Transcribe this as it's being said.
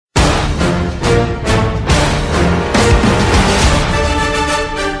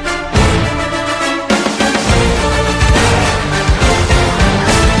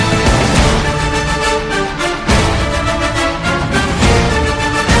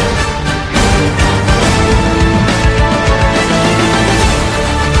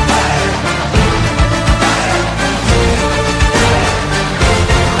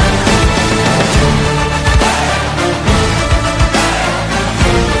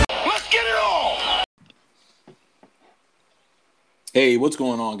Hey, what's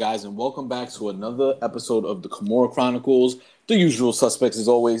going on, guys? And welcome back to another episode of the Kimura Chronicles. The usual suspects, as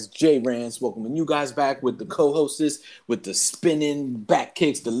always, Jay Rance, welcoming you guys back with the co-hostess, with the spinning back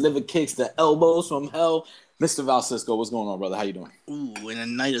kicks, the liver kicks, the elbows from hell. Mr. Val Cisco, what's going on, brother? How you doing? Ooh, in a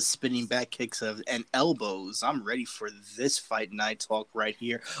night of spinning back kicks and elbows, I'm ready for this fight night talk right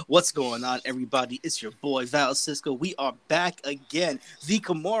here. What's going on, everybody? It's your boy Val Cisco. We are back again. The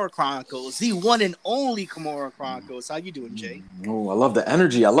Kimura Chronicles, the one and only Kimura Chronicles. How you doing, Jay? Oh, I love the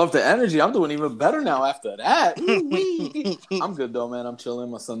energy. I love the energy. I'm doing even better now after that. Ooh-wee. I'm good though, man. I'm chilling.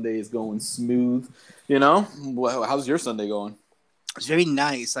 My Sunday is going smooth. How's your Sunday going? It's very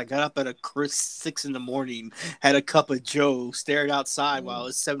nice. I got up at a crisp 6 in the morning, had a cup of Joe, stared outside while it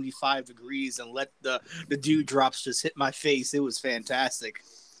was 75 degrees, and let the dew drops just hit my face. It was fantastic.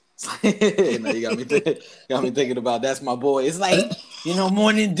 Now you got me thinking about that's my boy. It's like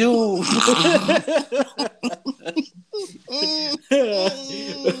morning dew.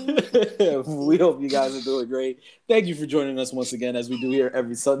 We hope you guys are doing great. Thank you for joining us once again, as we do here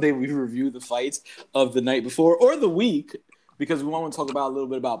every Sunday. We review the fights of the night before or the week because we want to talk about a little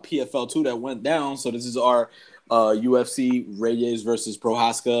bit about PFL 2 that went down. So this is our UFC Reyes versus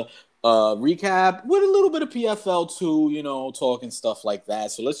Prochazka recap with a little bit of PFL 2, talk and stuff like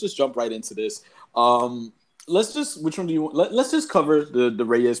that. So let's just jump right into this. Which one do you want? Let's just cover the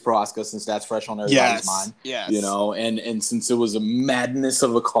Reyes Prochazka since that's fresh on everybody's mind. Yes. And since it was a madness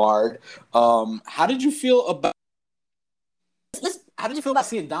of a card, how did you feel about? How did you feel about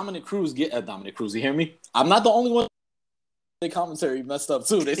seeing Dominic Cruz get at Dominic Cruz? You hear me? I'm not the only one. The commentary messed up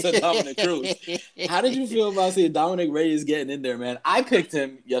too. They said Dominic Cruz. How did you feel about seeing Dominic Reyes getting in there, man? I picked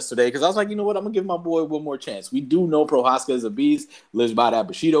him yesterday because I was like, you know what? I'm gonna give my boy one more chance. We do know Prochazka is a beast, lives by that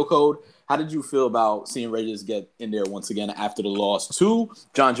Bushido code. How did you feel about seeing Reyes get in there once again after the loss to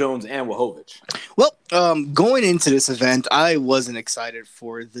John Jones and Wachowicz? Well, going into this event, I wasn't excited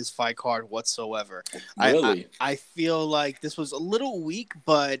for this fight card whatsoever. Really? I feel like this was a little weak,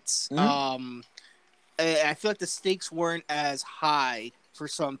 but I feel like the stakes weren't as high for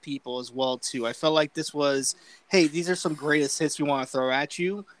some people as well too. I felt like this was, hey, these are some greatest hits we want to throw at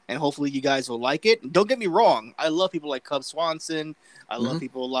you, and hopefully you guys will like it. Don't get me wrong, I love people like Cub Swanson. I love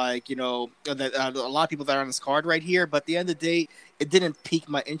people like that a lot of people that are on this card right here. But at the end of the day, it didn't pique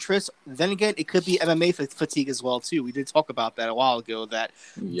my interest. Then again, it could be MMA fatigue as well too. We did talk about that a while ago. That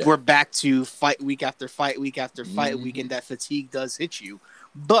we're back to fight week after fight week after fight week, and that fatigue does hit you.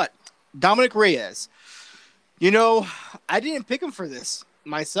 But Dominic Reyes. I didn't pick him for this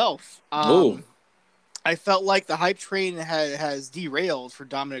myself. I felt like the hype train has derailed for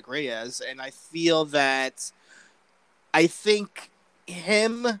Dominic Reyes, and I feel that I think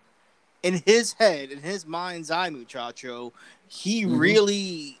him in his head, in his mind's eye, muchacho, he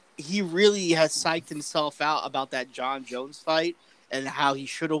really has psyched himself out about that John Jones fight and how he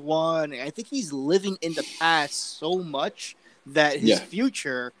should have won. And I think he's living in the past so much that his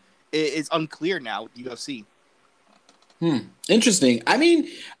future is unclear now with UFC. Interesting. I mean,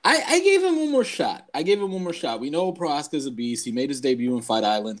 I gave him one more shot. We know Prochazka's a beast. He made his debut in Fight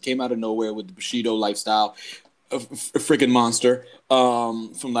Island, came out of nowhere with the Bushido lifestyle, a freaking monster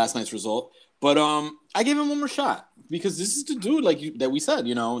from last night's result. But I gave him one more shot because this is the dude that we said,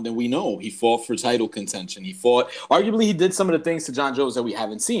 that we know he fought for title contention. Arguably, he did some of the things to John Jones that we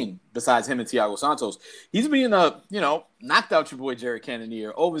haven't seen besides him and Thiago Santos. He's being knocked out your boy Jared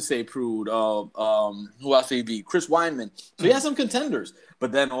Cannonier, Oversay Prude, who else he beat? Chris Weinman. So he has some contenders.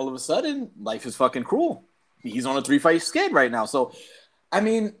 But then all of a sudden, life is fucking cruel. He's on a 3-fight skid right now. So, I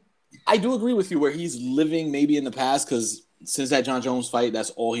mean, I do agree with you where he's living maybe in the past because since that John Jones fight, that's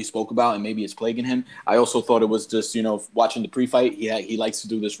all he spoke about, and maybe it's plaguing him. I also thought it was just, watching the pre-fight. He likes to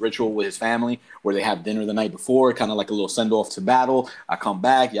do this ritual with his family where they have dinner the night before, kind of like a little send-off to battle. I come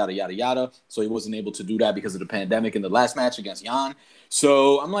back, yada, yada, yada. So he wasn't able to do that because of the pandemic in the last match against Jan.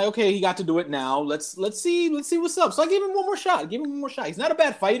 So I'm like, okay, he got to do it now. Let's see what's up. So I gave him one more shot. He's not a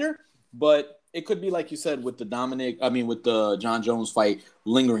bad fighter, but it could be like you said with the John Jones fight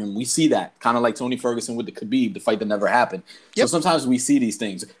lingering. We see that kind of like Tony Ferguson with the Khabib, the fight that never happened. So sometimes we see these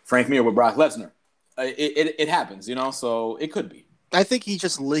things. Frank Mir with Brock Lesnar, it happens, So it could be. I think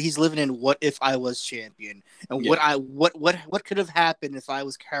he's living in what if I was champion and what could have happened if I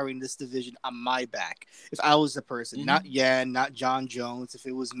was carrying this division on my back, if I was the person, not John Jones, if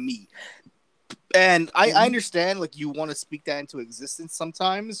it was me. And I understand like you want to speak that into existence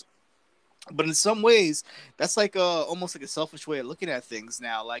sometimes. But in some ways, that's like almost like a selfish way of looking at things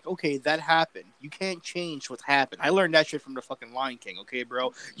now. Like, okay, that happened. You can't change what happened. I learned that shit from the fucking Lion King. Okay,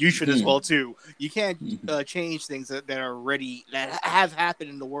 bro, you should as well too. You can't change things that have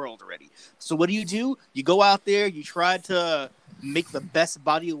happened in the world already. So what do? You go out there, you try to make the best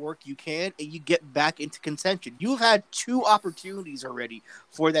body of work you can, and you get back into contention. You've had 2 opportunities already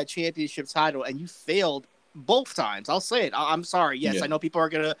for that championship title, and you failed both times. I'll say it. I'm sorry. Yes, Yeah. I know people are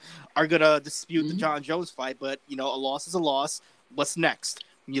gonna dispute the Mm-hmm. John Jones fight, but a loss is a loss. What's next?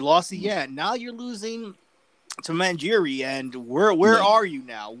 You lost to Yan. Now you're losing to Manjiri, and where Yeah. are you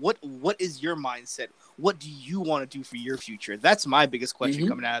now? What is your mindset? What do you want to do for your future? That's my biggest question Mm-hmm.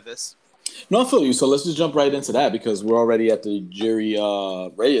 coming out of this. No, I feel you. So let's just jump right into that because we're already at the Yuri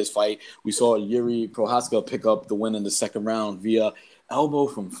Reyes fight. We saw Yuri Prochazka pick up the win in the second round via elbow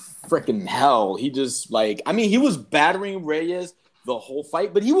from freaking hell. He just he was battering Reyes the whole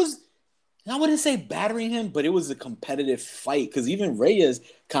fight, but I wouldn't say battering him, but it was a competitive fight because even Reyes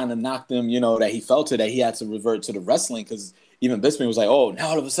kind of knocked him, that he felt it, that he had to revert to the wrestling because even Bisping was like, oh, now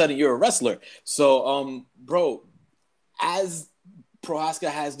all of a sudden you're a wrestler. So, bro, as Prohaska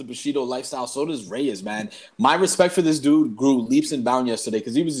has the Bushido lifestyle, so does Reyes, man. My respect for this dude grew leaps and bounds yesterday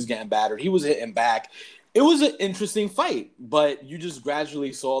because he was just getting battered. He was hitting back. It was an interesting fight, but you just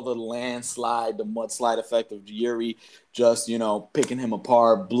gradually saw the landslide, the mudslide effect of Yuri just, picking him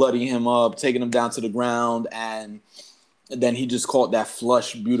apart, blooding him up, taking him down to the ground, and then he just caught that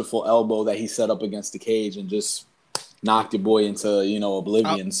flush, beautiful elbow that he set up against the cage and just knocked your boy into,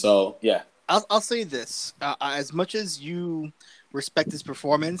 oblivion. So, yeah. I'll say this: as much as you respect his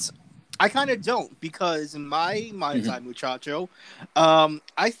performance, I kind of don't, because in my mind's eye, muchacho,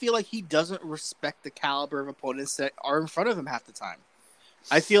 I feel like he doesn't respect the caliber of opponents that are in front of him half the time.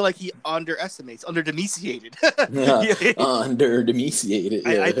 I feel like he underdemiciated. Underdemiciated.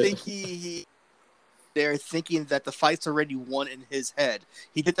 Yeah. I think he they're thinking that the fight's already won in his head.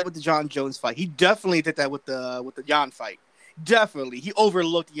 He did that with the John Jones fight. He definitely did that with the Yan fight. Definitely. He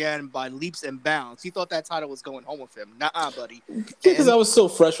overlooked Yan by leaps and bounds. He thought that title was going home with him. Nuh-uh, buddy. Because I was so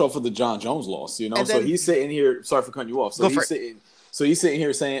fresh off of the John Jones loss, So then, he's sitting here. Sorry for cutting you off. He's sitting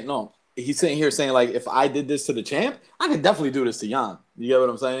here saying, no. He's sitting here saying, like, if I did this to the champ, I could definitely do this to Yan. You get what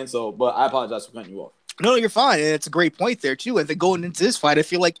I'm saying? So, but I apologize for cutting you off. No, you're fine. And it's a great point there, too. And then going into this fight, I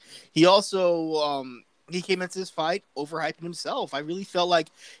feel like he also he came into this fight overhyping himself. I really felt like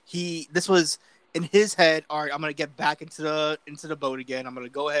this was in his head. All right, I'm gonna get back into the boat again. I'm gonna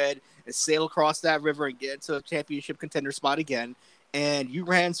go ahead and sail across that river and get into a championship contender spot again. And you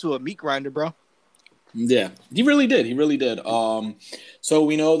ran to a meat grinder, bro. Yeah, he really did. He really did. So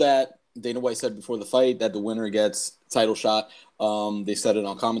we know that Dana White said before the fight that the winner gets title shot. They said it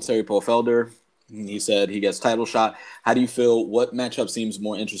on commentary. Paul Felder. He said he gets title shot. How do you feel? What matchup seems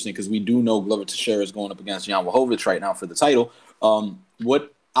more interesting? Because we do know Glover Teixeira is going up against Jan Blachowicz right now for the title.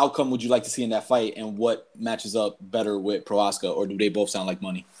 What outcome would you like to see in that fight, and what matches up better with Prochazka, or do they both sound like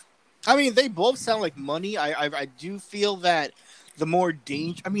money? I mean, they both sound like money. I do feel that the more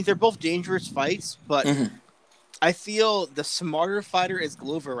danger. I mean, they're both dangerous fights, but I feel the smarter fighter is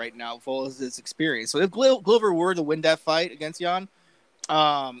Glover right now, for all his experience. So if Glover were to win that fight against Jan,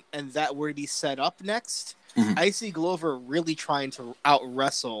 and that were to be set up next, I see Glover really trying to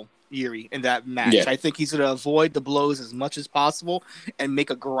out-wrestle Yuri in that match. Yeah. I think he's going to avoid the blows as much as possible and make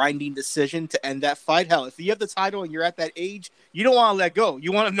a grinding decision to end that fight. Hell, if you have the title and you're at that age, you don't want to let go.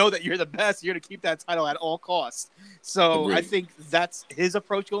 You want to know that you're the best. You're going to keep that title at all costs. So agreed. I think that's his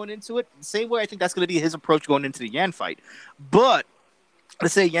approach going into it. The same way I think that's going to be his approach going into the Yan fight. But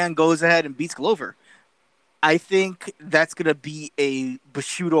let's say Yan goes ahead and beats Glover. I think that's going to be a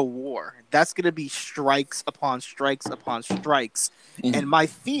Bushido war. That's going to be strikes upon strikes upon strikes. And my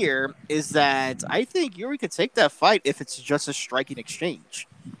fear is that I think Yuri could take that fight if it's just a striking exchange.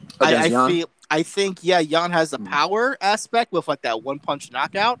 I think Jan has the power aspect with like that one-punch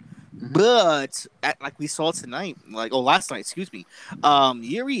knockout. But like we saw tonight, last night,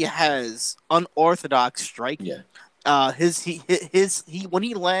 Yuri has unorthodox striking. Yeah. When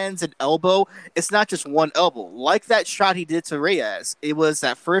he lands an elbow, it's not just one elbow. Like that shot he did to Reyes, it was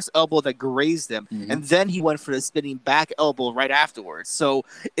that first elbow that grazed him, and then he went for the spinning back elbow right afterwards. So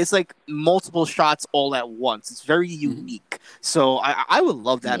it's like multiple shots all at once. It's very unique. So I would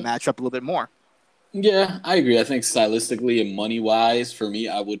love that matchup a little bit more. Yeah, I agree. I think stylistically and money-wise, for me,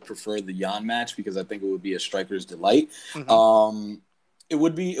 I would prefer the Jan match because I think it would be a striker's delight. It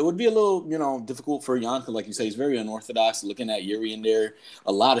would be a little, difficult for Jan because, like you say, he's very unorthodox. Looking at Yuri in there,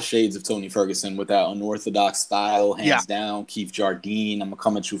 a lot of shades of Tony Ferguson with that unorthodox style, hands down. Keith Jardine, I'm gonna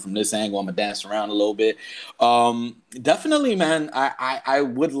come at you from this angle. I'm gonna dance around a little bit. Definitely, man. I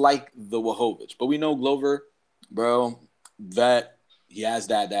would like the Blachowicz, but we know Glover, bro, that he has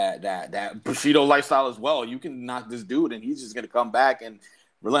that Bushido lifestyle as well. You can knock this dude, and he's just gonna come back and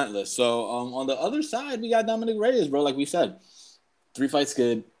relentless. So on the other side, we got Dominic Reyes, bro. Like we said. 3 fights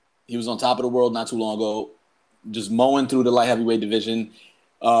good. He was on top of the world not too long ago. just mowing through the light heavyweight division.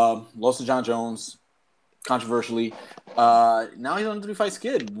 Lost to John Jones, controversially. Now he's on a 3-fight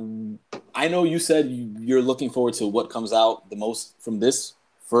skid. I know you said you're looking forward to what comes out the most from this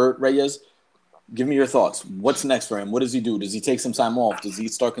for Reyes. Give me your thoughts. What's next for him? What does he do? Does he take some time off? Does he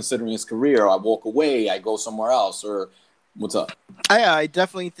start considering his career? I walk away. I go somewhere else. Or what's up? I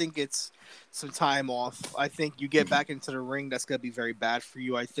definitely think it's some time off. I think you get back into the ring, that's going to be very bad for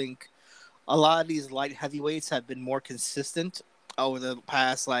you. I think a lot of these light heavyweights have been more consistent over the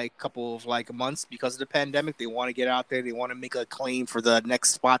past couple of months because of the pandemic. They want to get out there. They want to make a claim for the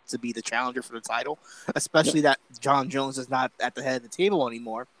next spot to be the challenger for the title, especially that John Jones is not at the head of the table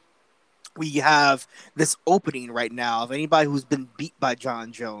anymore. We have this opening right now of anybody who's been beat by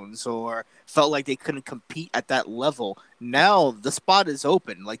John Jones or felt like they couldn't compete at that level. Now the spot is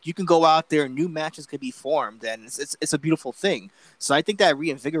open. Like, you can go out there and new matches could be formed, and it's a beautiful thing. So I think that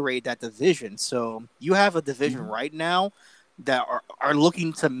reinvigorated that division. So you have a division right now that are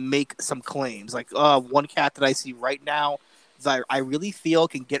looking to make some claims. Like one cat that I see right now that I really feel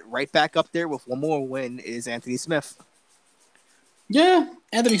can get right back up there with one more win is Anthony Smith. Yeah,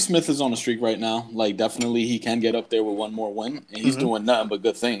 Anthony Smith is on a streak right now. Like, definitely he can get up there with one more win, and he's doing nothing but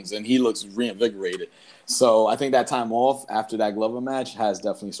good things, and he looks reinvigorated. So I think that time off after that Glover match has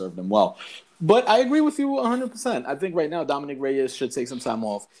definitely served him well. But I agree with you 100%. I think right now Dominic Reyes should take some time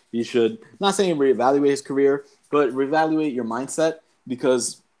off. He should, not saying reevaluate his career, but reevaluate your mindset,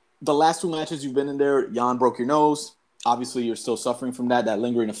 because the last 2 matches you've been in there, Jan broke your nose. Obviously, you're still suffering from that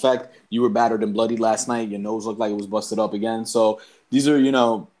lingering effect. You were battered and bloodied last night. Your nose looked like it was busted up again. So these are,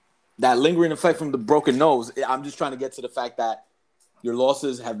 that lingering effect from the broken nose. I'm just trying to get to the fact that your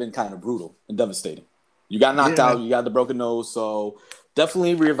losses have been kind of brutal and devastating. You got knocked out. You got the broken nose. So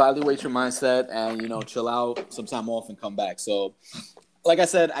definitely reevaluate your mindset and, chill out, some time off, and come back. So, like I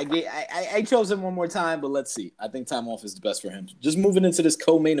said, I chose him one more time, but let's see. I think time off is the best for him. Just moving into this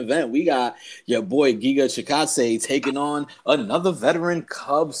co-main event, we got your boy Giga Chikadze taking on another veteran,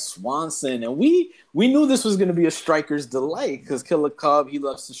 Cub Swanson. And we knew this was going to be a striker's delight because Killer Cub, he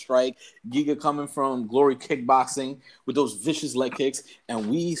loves to strike. Giga coming from Glory Kickboxing with those vicious leg kicks.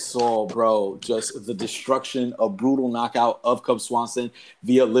 And we saw, bro, just the destruction, a brutal knockout of Cub Swanson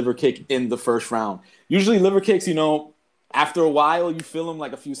via liver kick in the first round. Usually liver kicks, after a while, you feel him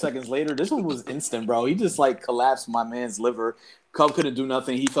like a few seconds later. This one was instant, bro. He just collapsed my man's liver. Cub couldn't do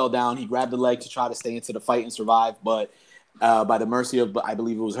nothing. He fell down. He grabbed the leg to try to stay into the fight and survive. But by the mercy of, I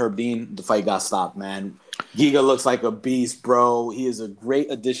believe it was Herb Dean, the fight got stopped, man. Giga looks like a beast, bro. He is a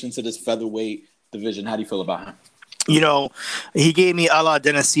great addition to this featherweight division. How do you feel about him? He gave me a la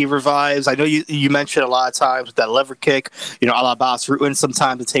Dennis Seaver vibes. I know you mentioned a lot of times with that lever kick, a la Bas Rutten.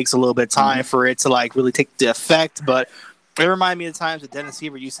 Sometimes it takes a little bit of time for it to really take the effect, but it reminded me of the times that Dennis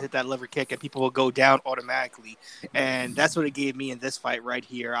Seaver used to hit that lever kick and people would go down automatically. And that's what it gave me in this fight right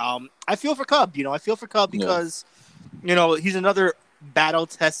here. I feel for Cub, I feel for Cub because, he's another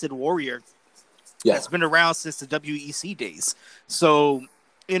battle-tested warrior that's been around since the WEC days. So,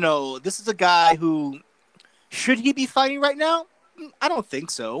 this is a guy who, should he be fighting right now? I don't think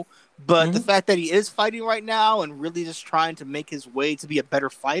so. But the fact that he is fighting right now and really just trying to make his way to be a better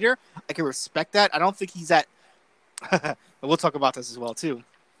fighter, I can respect that. I don't think he's at we'll talk about this as well too.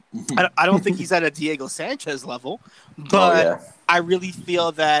 I don't think he's at a Diego Sanchez level, but I really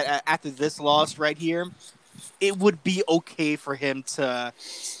feel that after this loss right here, it would be okay for him to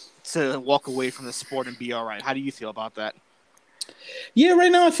walk away from the sport and be all right. How do you feel about that? Yeah,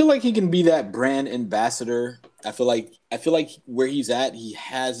 right now I feel like he can be that brand ambassador. I feel like where he's at, he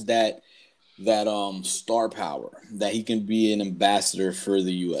has that star power that he can be an ambassador for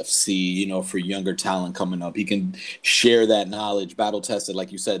the UFC, for younger talent coming up. He can share that knowledge, battle tested,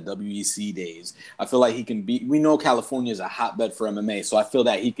 like you said, WEC days. I feel like he can be, we know California is a hotbed for MMA, so I feel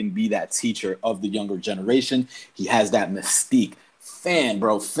that he can be that teacher of the younger generation. He has that mystique. Fan,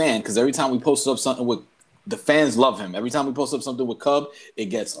 because every time we post up something with, the fans love him. Every time we post up something with Cub, it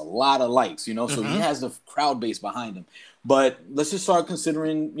gets a lot of likes, so he has the crowd base behind him. But let's just start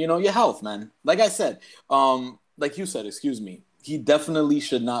considering, your health, man. Like I said, like you said, he definitely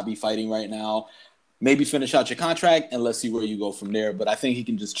should not be fighting right now. Maybe finish out your contract and let's see where you go from there. But I think he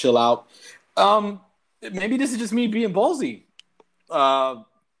can just chill out. Maybe this is just me being ballsy.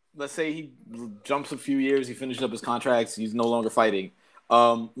 Let's say he jumps a few years, he finishes up his contracts, he's no longer fighting.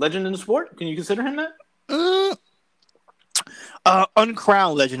 Legend in the sport, can you consider him that?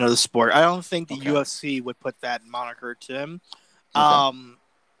 Uncrowned legend of the sport. I don't think the UFC would put that moniker to him. Okay.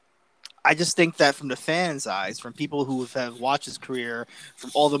 I just think that from the fans' eyes, from people who have watched his career, from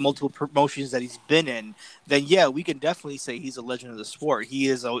all the multiple promotions that he's been in, then yeah, we can definitely say he's a legend of the sport. He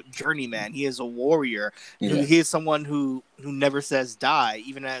is a journeyman. He is a warrior. Yeah. He is someone who never says die,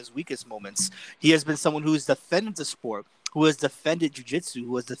 even at his weakest moments. He has been someone who has defended the sport, who has defended jiu-jitsu,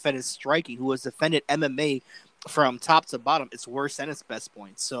 who has defended striking, who has defended MMA from top to bottom, its worst and its best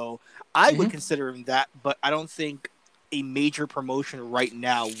points. So I would consider him that, but I don't think a major promotion right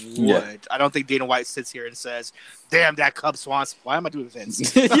now would. Yeah. I don't think Dana White sits here and says, "Damn, that Cub Swanson. Why am I doing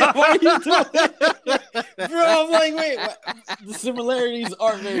Vince?" Yeah, why are you doing that? Bro, I'm like, wait, the similarities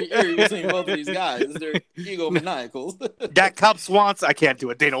aren't very eerie between both of these guys. They're egomaniacals. That Cub Swanson. I can't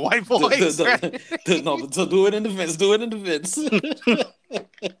do a Dana White voice. No, so do it in defense. Do it in defense.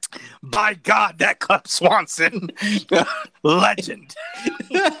 By God, that Cub Swanson. Legend.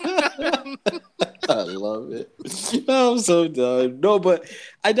 I love it. I'm so done. No, but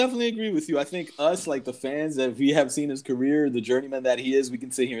I definitely agree with you. I think us, like the fans, if we have seen his career, the journeyman that he is, we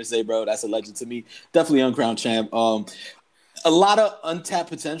can sit here and say, bro, that's a legend to me. Definitely uncrowned champ. A lot of untapped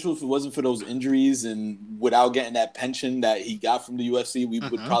potential. If it wasn't for those injuries and without getting that pension that he got from the UFC, we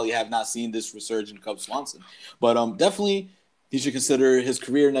would probably have not seen this resurgent Cub Swanson. But definitely, he should consider his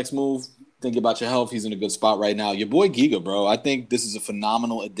career next move. Think about your health. He's in a good spot right now. Your boy Giga, bro. I think this is a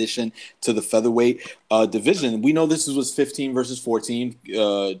phenomenal addition to the featherweight division. We know this was 15 versus 14.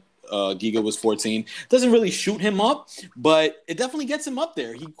 Giga was 14. Doesn't really shoot him up, but it definitely gets him up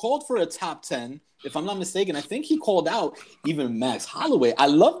there. He called for a top 10, if I'm not mistaken. I think he called out even Max Holloway. I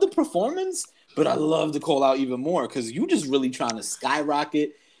love the performance, but I love to call out even more because you just really trying to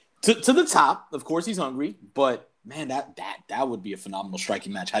skyrocket to the top. Of course, he's hungry, but man, that would be a phenomenal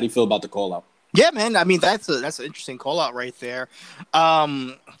striking match. How do you feel about the call out? Yeah, man. I mean, that's an interesting call out right there.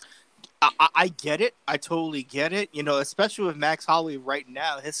 I get it. I totally get it. You know, especially with Max Holloway right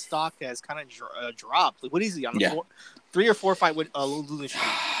now, his stock has kind of dropped. Like, what is he on? 3 or 4 fight losing streak?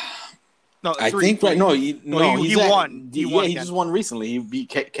 No, I think right. No, he won. He just won recently. He beat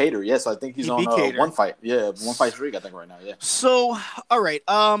Cater. Yes, I think he's on one fight. Yeah, 1 fight streak. I think right now. Yeah. So, all right.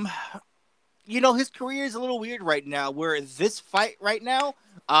 You know, his career is a little weird right now. Where this fight right now,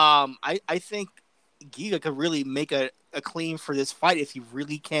 I think Giga could really make a claim for this fight if he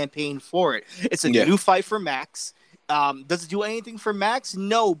really campaigned for it. It's a new fight for Max. Does it do anything for Max?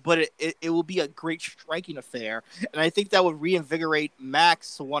 No, but it will be a great striking affair. And I think that would reinvigorate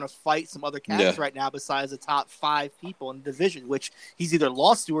Max to want to fight some other cats right now besides the top 5 people in the division, which he's either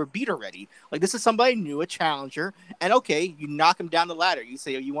lost to or beat already. Like, this is somebody new, a challenger. And okay, you knock him down the ladder. You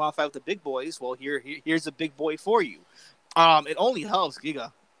say, oh, you want to fight with the big boys? Well, here's a big boy for you. It only helps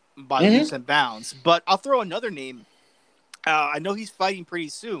Giga by leaps and bounds. But I'll throw another name. I know he's fighting pretty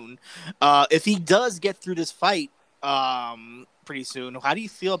soon. If he does get through this fight, pretty soon. How do you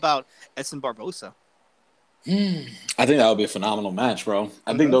feel about Edson Barbosa? I think that would be a phenomenal match, bro.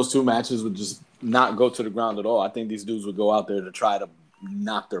 I think those 2 matches would just not go to the ground at all. I think these dudes would go out there to try to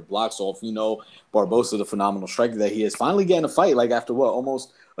knock their blocks off. You know, Barbosa, the phenomenal striker that he is, finally getting a fight. Like after what,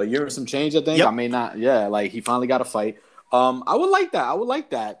 almost a year and some change, I think. Yep. I may not. Yeah, like he finally got a fight. I would like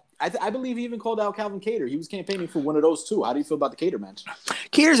that. I believe he even called out Calvin Kattar. He was campaigning for one of those 2. How do you feel about the Kattar match?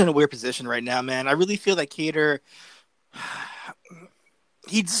 Kattar's in a weird position right now, man. I really feel like Kattar,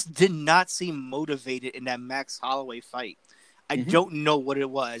 he just did not seem motivated in that Max Holloway fight. I don't know what it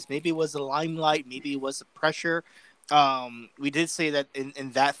was. Maybe it was the limelight. Maybe it was the pressure. We did say that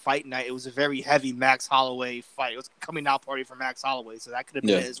in that fight night, it was a very heavy Max Holloway fight. It was a coming out party for Max Holloway, so that could have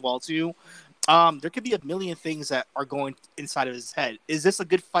been it as well, too. There could be a million things that are going inside of his head. Is this a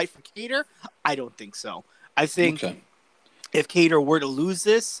good fight for Kattar? I don't think so. I think if Kattar were to lose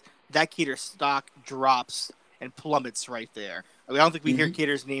this, that Kattar stock drops and plummets right there. I don't think we hear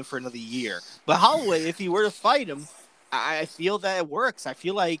Kattar's name for another year. But Holloway, if he were to fight him, I feel that it works. I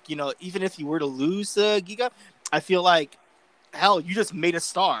feel like, you know, even if you were to lose Giga, I feel like, hell, you just made a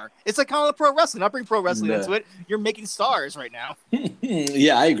star. It's like kind of pro wrestling. I bring pro wrestling into it. You're making stars right now.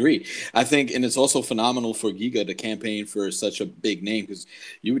 Yeah, I agree. I think, and it's also phenomenal for Giga to campaign for such a big name because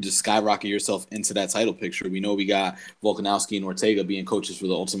you would just skyrocket yourself into that title picture. We know we got Volkanovski and Ortega being coaches for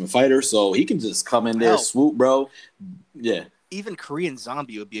the Ultimate Fighter, so he can just come in there, swoop, bro. Yeah. Even Korean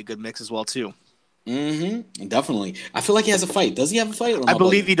Zombie would be a good mix as well, too. Definitely. I feel like he has a fight. Does he have a fight? I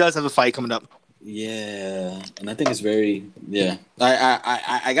believe he does have a fight coming up. Yeah, and I think it's very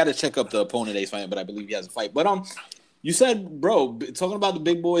I got to check up the opponent he's fighting, but I believe he has a fight. But you said, bro, talking about the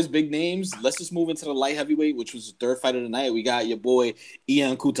big boys, big names. Let's just move into the light heavyweight, which was the 3rd fight of the night. We got your boy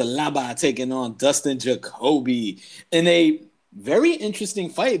Ian Cutelaba taking on Dustin Jacoby in a Very interesting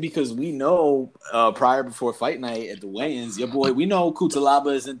fight because we know before fight night at the weigh-ins, your boy, we know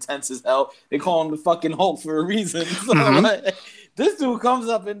Kutalaba is intense as hell. They call him the fucking Hulk for a reason. So like, this dude comes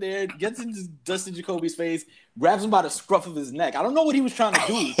up in there, gets into Dustin Jacoby's face, grabs him by the scruff of his neck. I don't know what he was trying to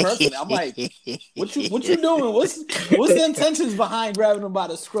do personally. I'm like, what you doing? What's the intentions behind grabbing him by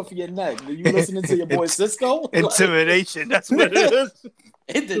the scruff of your neck? Are you listening to your boy Cisco? Intimidation. That's what it is.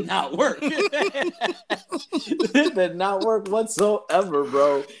 It did not work. It did not work whatsoever,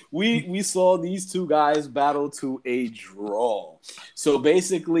 bro. We saw these two guys battle to a draw. So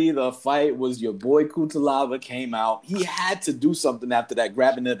basically, the fight was your boy Kutalaba came out. He had to do something after that,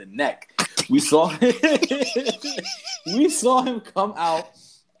 grabbing at the neck. We saw him come out.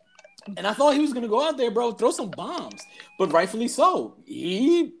 And I thought he was going to go out there, bro, throw some bombs. But rightfully so.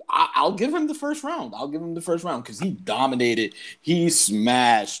 I'll give him the first round. Because he dominated. He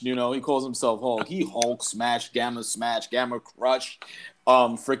smashed. You know, he calls himself Hulk. He Hulk smashed, Gamma crushed.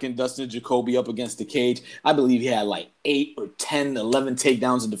 Freaking Dustin Jacoby up against the cage. I believe he had like 8 or 10, 11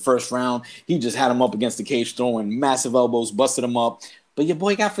 takedowns in the first round. He just had him up against the cage, throwing massive elbows, busted him up. But your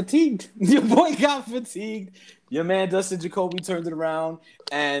boy got fatigued. Your man Dustin Jacoby turned it around,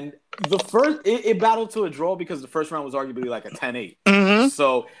 and it battled to a draw because the first round was arguably like a 10-8. Mm-hmm.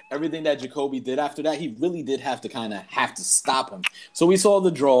 So everything that Jacoby did after that, he really did have to stop him. So we saw the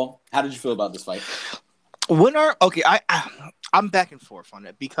draw. How did you feel about this fight? Winner. Okay, I'm back and forth on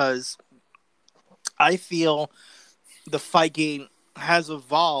it because I feel the fight game has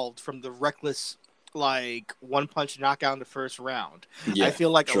evolved from the reckless, like, one-punch knockout in the first round. Yeah, I feel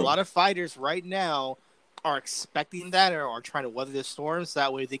like a lot of fighters right now are expecting that or are trying to weather the storms.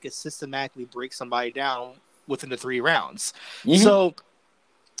 That way they could systematically break somebody down within the 3 rounds. Mm-hmm. So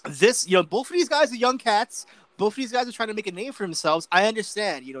this, both of these guys are young cats. Both of these guys are trying to make a name for themselves. I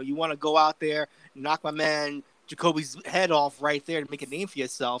understand, you want to go out there, knock my man Jacoby's head off right there to make a name for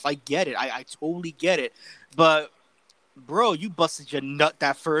yourself. I get it. I totally get it. But, bro, you busted your nut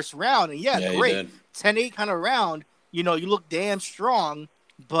that first round. And, great. 10-8 kind of round. You look damn strong,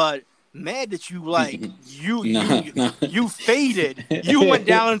 but mad that you you faded. You went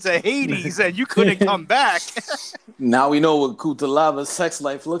down into Hades and you couldn't come back. Now we know what Kutalaba's sex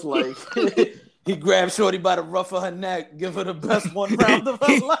life looked like. He grabbed Shorty by the ruff of her neck, give her the best one round of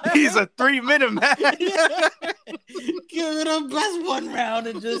her life. He's a 3-minute man. Give her the best one round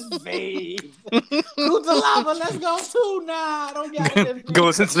and just fade. Kutalaba, let's go too. Nah, I don't got it.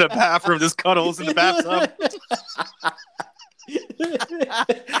 Goes into the bathroom, just cuddles in the bathtub.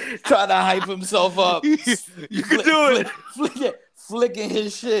 Trying to hype himself up. You can do it. Flicking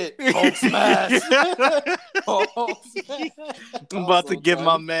his shit. Hulk smash. I'm about to give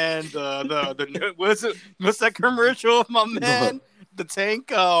my man the what's that commercial? My man, the tank.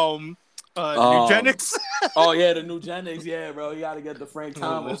 Nugenics. Oh yeah, the Nugenics. Yeah, bro, you gotta get the Frank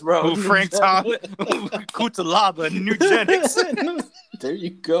Thomas, bro. Frank Thomas, Kutalaba, Nugenics. There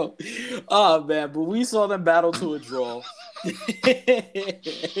you go. Oh man, but we saw them battle to a draw.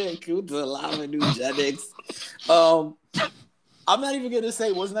 Kutalaba, Nugenics. I'm not even gonna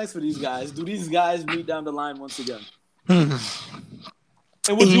say what's next for these guys. Do these guys meet down the line once again? And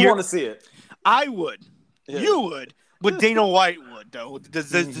would you want to see it? I would. Yeah. You would. But Dana White would, though. Does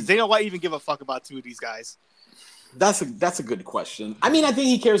Dana White even give a fuck about 2 of these guys? That's a good question. I mean, I think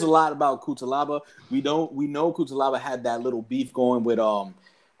he cares a lot about Kutalaba. We know Kutalaba had that little beef going with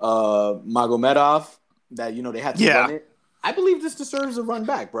Magomedov that they had to run it. I believe this deserves a run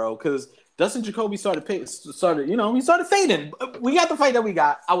back, bro, because Dustin Jacoby started fading. We got the fight that we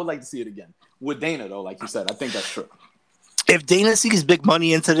got. I would like to see it again with Dana, though. Like you said, I think that's true. If Dana sees big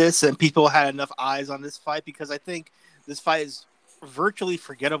money into this and people had enough eyes on this fight, because I think this fight is virtually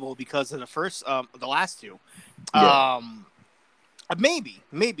forgettable because of the last 2. Yeah. Maybe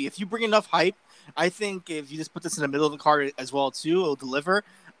if you bring enough hype, I think if you just put this in the middle of the card as well too, it'll deliver.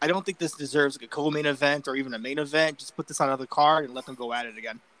 I don't think this deserves like a co-main event or even a main event. Just put this on another card and let them go at it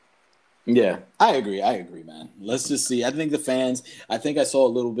again. Yeah, I agree, man. Let's just see. I think the fans, I saw a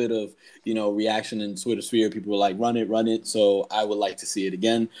little bit of, reaction in Twitter sphere. People were like, run it. So I would like to see it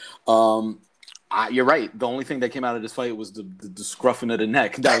again. You're right. The only thing that came out of this fight was the scruffing of the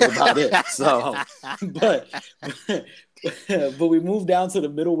neck. That was about it. So, but we moved down to the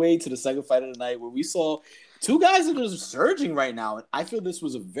middleweight, to the second fight of the night, where we saw 2 guys that are surging right now. And I feel this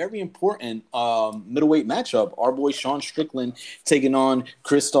was a very important middleweight matchup. Our boy Sean Strickland taking on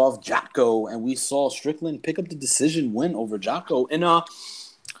Krzysztof Jotko. And we saw Strickland pick up the decision win over Jotko in a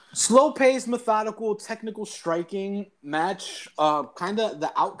slow-paced, methodical, technical striking match. Kind of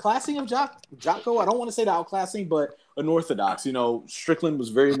the outclassing of Jotko. I don't want to say the outclassing, but unorthodox. Strickland was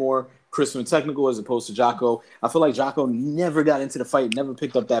very more crisp and technical as opposed to Jocko. I feel like Jocko never got into the fight, never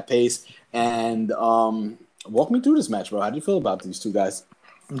picked up that pace. And walk me through this match, bro. How do you feel about these two guys?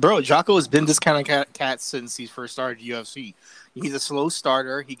 Bro, Jocko has been this kind of cat since he first started UFC. He's a slow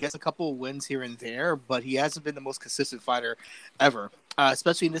starter. He gets a couple of wins here and there, but he hasn't been the most consistent fighter ever.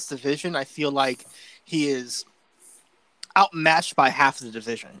 Especially in this division, I feel like he is outmatched by half of the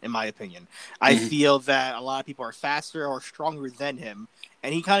division, in my opinion. I feel that a lot of people are faster or stronger than him,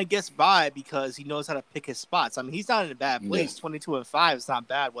 and he kind of gets by because he knows how to pick his spots. I mean, he's not in a bad place. 22-5 is not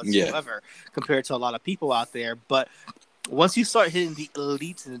bad whatsoever compared to a lot of people out there, but once you start hitting the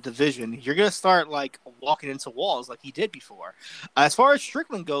elites in the division, you're going to start like walking into walls like he did before. As far as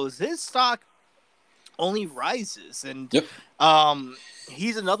Strickland goes, his stock only rises. And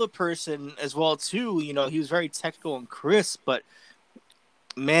he's another person as well, too. You know, he was very technical and crisp. But,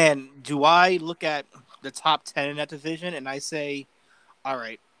 man, do I look at the top 10 in that division and I say, all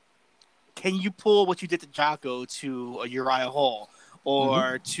right, can you pull what you did to Jocko to a Uriah Hall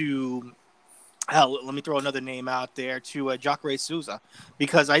or to... Hell, let me throw another name out there to Jacare Souza,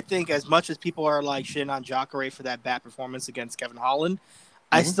 because I think as much as people are like shitting on Jacare for that bad performance against Kevin Holland,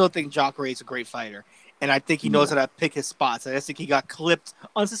 I still think Jacare is a great fighter, and I think he knows how to pick his spots. I just think he got clipped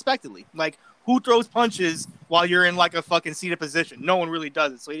unsuspectedly. Like, who throws punches while you're in like a fucking seated position? No one really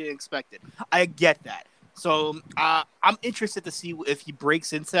does it, so he didn't expect it. I get that. So I'm interested to see if he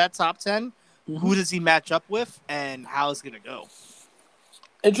breaks into that top 10. Who does he match up with, and how it's gonna go?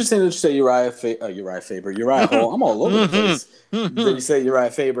 Interesting that you say Uriah Hall. I'm all over the place. Then you say Uriah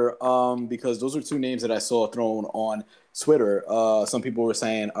Faber, because those are two names that I saw thrown on Twitter. Some people were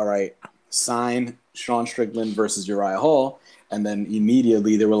saying, all right, sign Sean Strickland versus Uriah Hall. And then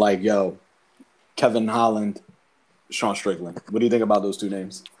immediately they were like, yo, Kevin Holland, Sean Strickland. What do you think about those two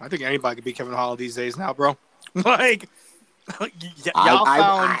names? I think anybody could beat Kevin Holland these days now, bro. Like, y'all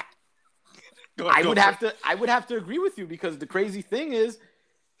found... I would have to agree with you, because the crazy thing is,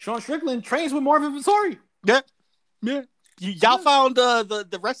 Sean Strickland trains with Marvin Vettori. Yeah. Y'all found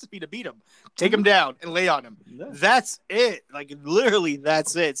the recipe to beat him. Take him down and lay on him. Yeah. That's it. Like, literally,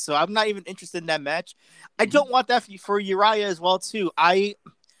 that's it. So I'm not even interested in that match. I don't want that for Uriah as well, too.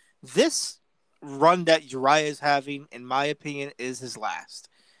 This run that Uriah is having, in my opinion, is his last.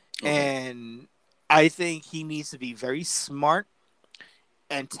 And I think he needs to be very smart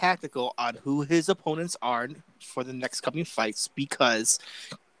and tactical on who his opponents are for the next coming fights, because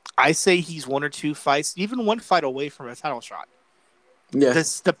I say he's one or two fights, even one fight away from a title shot. Yeah.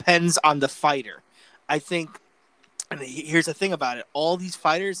 This depends on the fighter. I think, and here's the thing about it, all these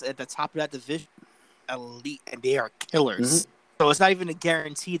fighters at the top of that division are elite, and they are killers. So it's not even a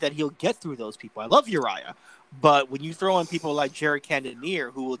guarantee that he'll get through those people. I love Uriah, but when you throw in people like Jared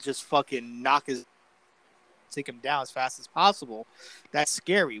Cannonier, who will just fucking take him down as fast as possible, that's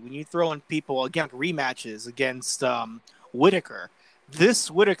scary. When you throw in people, again, rematches against Whitaker,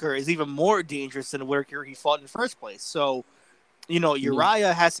 this Whitaker is even more dangerous than the Whitaker he fought in the first place. So, you know,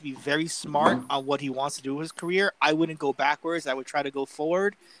 Uriah has to be very smart on what he wants to do with his career. I wouldn't go backwards. I would try to go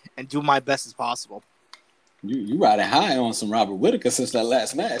forward and do my best as possible. You riding high on some Robert Whitaker since that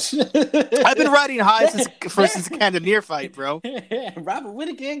last match. I've been riding high since the Cannonier fight, bro. Robert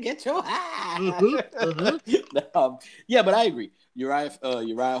Whitaker, get your high. Yeah, but I agree. Uriah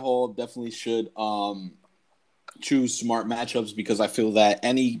Hall definitely should choose smart matchups, because I feel that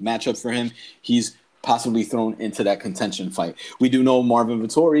any matchup for him, he's possibly thrown into that contention fight. We do know Marvin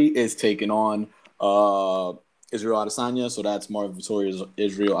Vettori is taking on Israel Adesanya, so that's Marvin Vettori,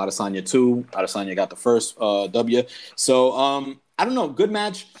 Israel Adesanya 2. Adesanya got the first W. So I don't know, good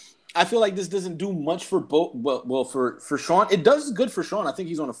match. I feel like this doesn't do much for both. Well, for Sean, it does good for Sean. I think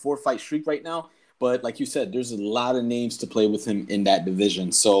he's on a 4-fight streak right now. But like you said, there's a lot of names to play with him in that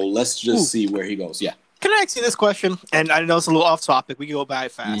division. So let's just see where he goes. Yeah. Can I ask you this question? And I know it's a little off topic. We can go by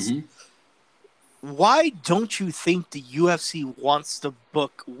it fast. Why don't you think the UFC wants to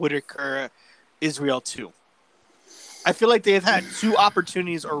book Whitaker Israel 2? I feel like they've had 2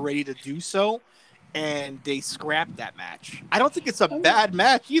 opportunities already to do so, and they scrapped that match. I don't think it's a bad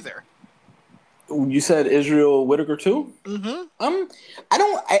match either. You said Israel Whitaker 2?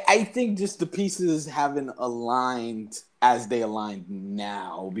 I think just the pieces haven't aligned as they aligned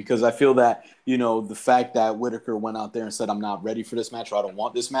now, because I feel that, you know, the fact that Whitaker went out there and said, I'm not ready for this match, or I don't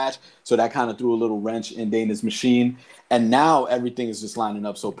want this match. So that kind of threw a little wrench in Dana's machine. And now everything is just lining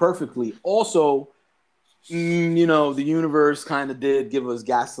up so perfectly. Also, you know, the universe kind of did give us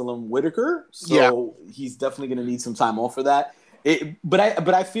Gastelum Whitaker. So he's definitely going to need some time off for that. But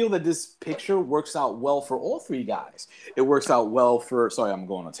I feel that this picture works out well for all 3 guys. It works out well for. Sorry, I'm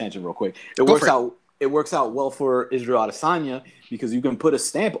going on a tangent real quick. It works out it works out well for Israel Adesanya because you can put a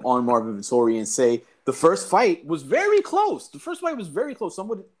stamp on Marvin Vettori and say the first fight was very close. The first fight was very close. Some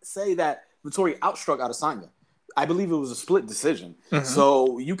would say that Vettori outstruck Adesanya. I believe it was a split decision. Mm-hmm.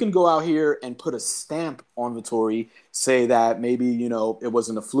 So you can go out here and put a stamp on Vettori, say that maybe, you know, it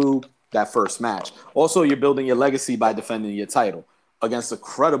wasn't a fluke, that first match. Also, you're building your legacy by defending your title against a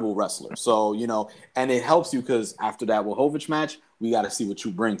credible wrestler. So, you know, and it helps you because after that Wachowicz match, we got to see what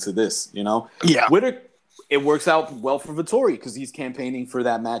you bring to this, you know? Yeah. It works out well for Vettori because he's campaigning for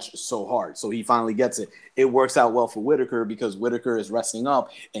that match so hard. So he finally gets it. It works out well for Whitaker because Whitaker is resting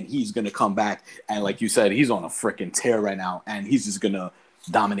up and he's going to come back. And like you said, he's on a freaking tear right now. And he's just going to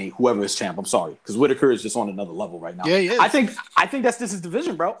dominate whoever is champ. I'm sorry. Because Whitaker is just on another level right now. Yeah, he is. I think that's just his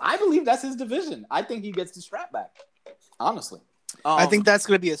division, bro. I believe that's his division. I think he gets the strap back. Honestly. I think that's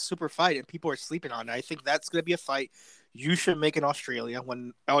going to be a super fight and people are sleeping on it. I think that's going to be a fight you should make in Australia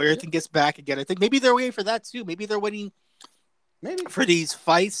when everything gets back again. I think maybe they're waiting for that too. Maybe they're waiting for these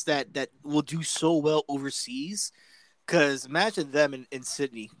fights that will do so well overseas. Because imagine them in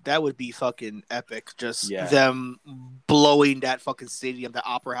Sydney. That would be fucking epic. Just them blowing that fucking stadium, the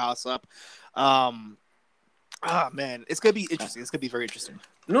Opera House up. Man, it's going to be interesting. It's going to be very interesting.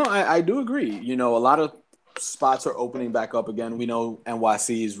 No, I do agree. You know, a lot of spots are opening back up again. We know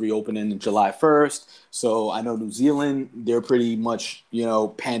NYC is reopening July 1st. So I know New Zealand, they're pretty much, you know,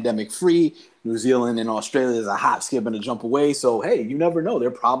 pandemic free. New Zealand and Australia is a hop, skip, and a jump away. So, hey, you never know.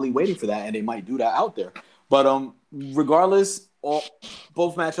 They're probably waiting for that, and they might do that out there. But regardless, both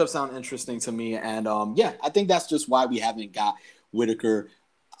matchups sound interesting to me. And, I think that's just why we haven't got Whitaker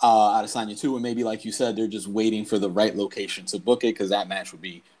Adesanya 2. And maybe, like you said, they're just waiting for the right location to book it because that match would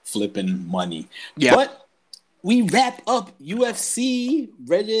be flipping money. Yeah. But we wrap up UFC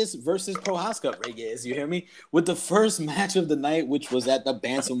Reyes versus Prochazka. Reyes, you hear me? With the first match of the night, which was at the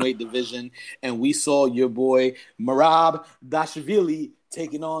bantamweight division, and we saw your boy Merab Dashvili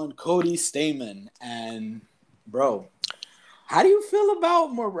taking on Cody Stamann. And bro, how do you feel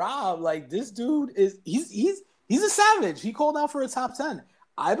about Merab? Like, this dude he's a savage. He called out for a top 10.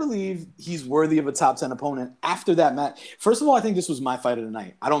 I believe he's worthy of a top 10 opponent after that match. First of all, I think this was my fight of the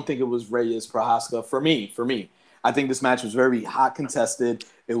night. I don't think it was Reyes Prochazka for me. I think this match was very hot contested.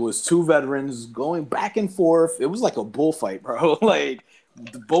 It was two veterans going back and forth. It was like a bullfight, bro. Like,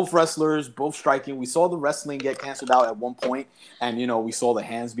 both wrestlers, both striking. We saw the wrestling get canceled out at one point, and, you know, we saw the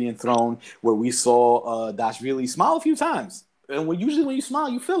hands being thrown where we saw Dashvili smile a few times. And usually when you smile,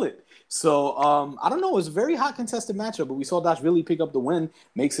 you feel it. So, I don't know. It was a very hot contested matchup, but we saw Dashvili pick up the win.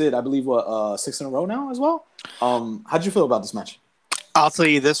 Makes it, I believe, 6 in a row now as well. How'd you feel about this match? I'll tell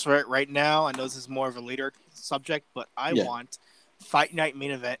you this right now. I know this is more of a later subject, but I want Fight Night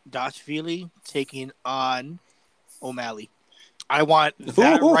main event Dashvili taking on O'Malley. I want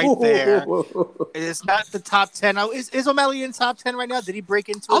that right there. It's not the top 10. Is O'Malley in top 10 right now? Did he break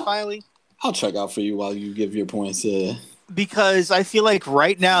into it finally? I'll check out for you while you give your points. Because I feel like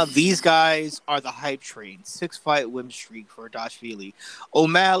right now these guys are the hype train. 6-fight win streak for Dashvili.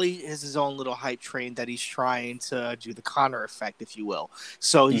 O'Malley is his own little hype train that he's trying to do the Conor effect, if you will.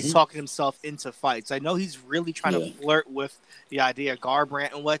 So he's talking himself into fights. I know he's really trying to flirt with the idea of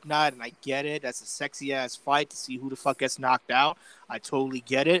Garbrandt and whatnot, and I get it. That's a sexy-ass fight to see who the fuck gets knocked out. I totally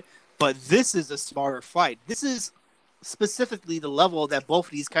get it. But this is a smarter fight. This is specifically the level that both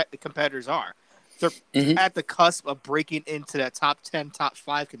of these competitors are. They're at the cusp of breaking into that top 10, top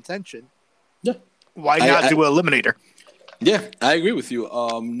 5 contention. Yeah. Why not do an eliminator? Yeah, I agree with you.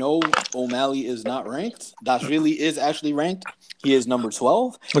 No, O'Malley is not ranked. Dashvili is actually ranked. He is number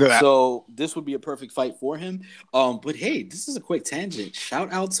 12. Look at that. So this would be a perfect fight for him. But hey, this is a quick tangent.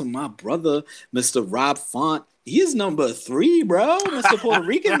 Shout out to my brother, Mr. Rob Font. He is number 3, bro. Mr. Puerto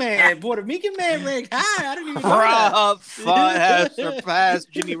Rican man ranked high. I didn't even know that. Rob Font has surpassed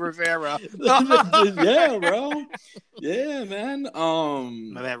Jimmy Rivera. Yeah, bro. Yeah, man.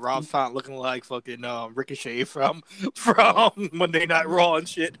 My man Rob Font looking like fucking Ricochet from Monday Night Raw and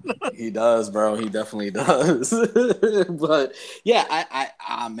shit. He does, bro. He definitely does. But yeah,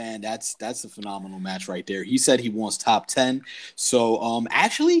 man, that's a phenomenal match right there. He said he wants top 10. So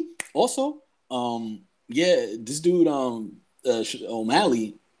actually, also, yeah, this dude,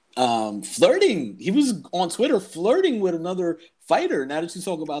 O'Malley, flirting. He was on Twitter flirting with another fighter. Now that you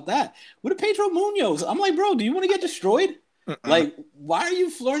talk about that, with a Pedro Munoz, I'm like, bro, do you want to get destroyed? Like, why are you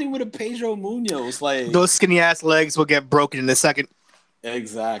flirting with a Pedro Munoz? Like, those skinny ass legs will get broken in a second.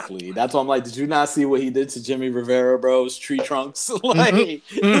 Exactly. That's why I'm like, did you not see what he did to Jimmy Rivera, bro's tree trunks? Like,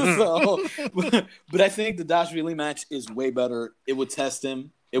 so, but I think the Dashvili match is way better. It would test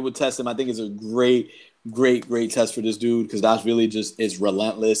him. I think it's a great test for this dude because Dashvili just is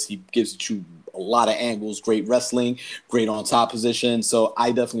relentless. He gives you a lot of angles, great wrestling, great on top position. So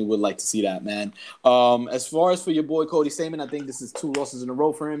I definitely would like to see that, man. As far as for your boy Cody Stamann, I think this is 2 losses in a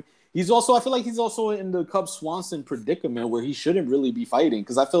row for him. I feel like he's also in the Cub Swanson predicament where he shouldn't really be fighting,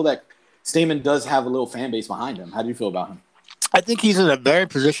 because I feel that Stamann does have a little fan base behind him. How do you feel about him? I think he's in a better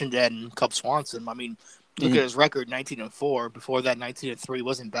position than Cub Swanson. I mean, look at his record, 19-4. Before that, 19-3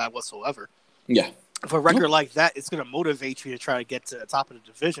 wasn't bad whatsoever. Yeah. For a record like that, it's going to motivate you to try to get to the top of the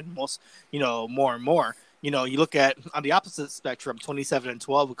division more and more. You look at on the opposite spectrum,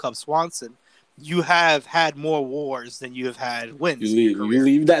 27-12 with Cub Swanson. You have had more wars than you have had wins. You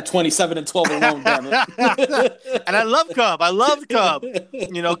leave that 27-12 alone, damn it. And I love Cub. I love Cub.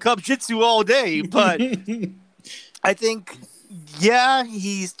 Cub Jitsu all day. But I think,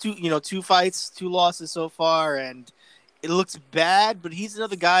 he's 2 fights, 2 losses so far, and it looks bad. But he's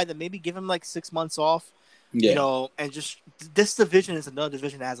another guy that maybe give him like 6 months off. Yeah. And just this division is another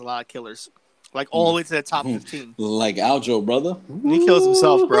division that has a lot of killers. Like all the way to the top 15. Like Aljo, brother. He kills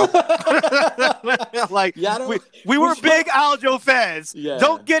himself, bro. We were big Aljo fans. Yeah.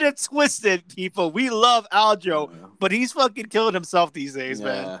 Don't get it twisted, people. We love Aljo, but he's fucking killing himself these days,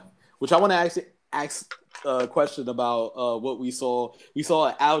 man. Which I want to actually ask a question about what we saw. We saw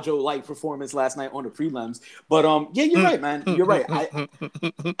an Aljo-like performance last night on the prelims. But, you're right, man. You're right.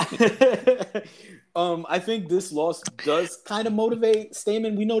 I think this loss does kind of motivate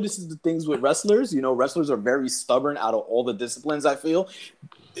Stamann. We know this is the things with wrestlers. Wrestlers are very stubborn out of all the disciplines, I feel.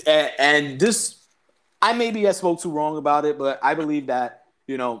 And this, I spoke too wrong about it, but I believe that,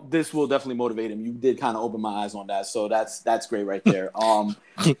 this will definitely motivate him. You did kind of open my eyes on that. So that's great right there.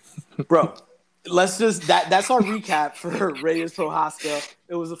 Bro, let's just that's our recap for Reyes Prochazka.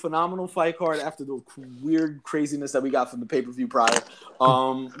 It was a phenomenal fight card after the weird craziness that we got from the pay-per-view prior.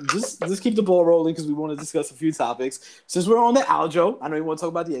 Just keep the ball rolling because we want to discuss a few topics. Since we're on the Aljo, I know you want to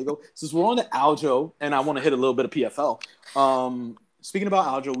talk about Diego. Since we're on the Aljo, and I want to hit a little bit of PFL. Speaking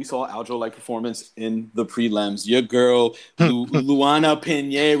about Aljo, we saw Aljo-like performance in the prelims. Your girl, Luana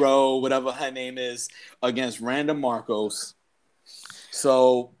Pinheiro, whatever her name is, against Randa Marcos.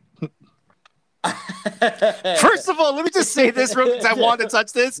 So... First of all, let me just say this because I want to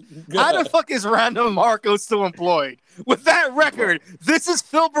touch this. How the fuck is Randa Marcos still employed? With that record, this is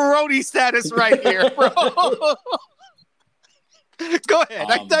Phil Baroni status right here, bro. Go ahead.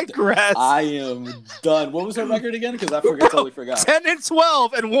 I digress. I am done. What was her record again? Because I totally forgot.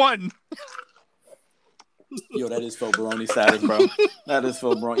 10-12 and 1. Yo, that is Phil Baroni status, bro. That is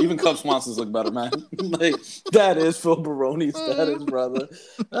Phil Baroni. Even Cub Swanson's look better, man. That is Phil Baroni status, brother.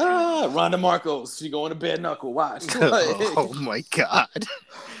 Randa Marcos, she going to bare knuckle. Watch. Oh my god.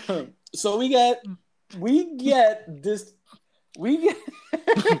 So we get this.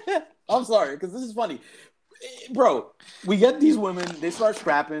 I'm sorry, because this is funny, bro. We get these women. They start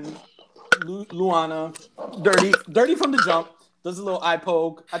scrapping. Luana, dirty from the jump. Does a little eye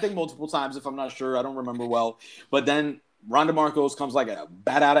poke, I think multiple times if I'm not sure. I don't remember well. But then Randa Marcos comes like a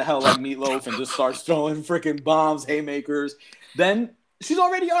bat out of hell like Meatloaf and just starts throwing freaking bombs, haymakers. Then she's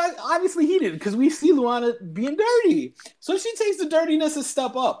already obviously heated because we see Luana being dirty. So she takes the dirtiness a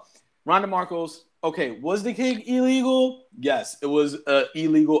step up. Randa Marcos, okay, was the kick illegal? Yes, it was an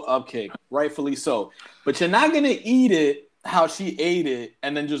illegal up kick, rightfully so. But you're not going to eat it how she ate it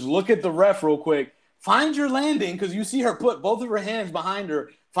and then just look at the ref real quick. Find your landing, because you see her put both of her hands behind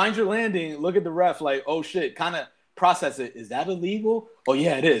her. Find your landing. Look at the ref like, oh, shit. Kind of process it. Is that illegal? Oh,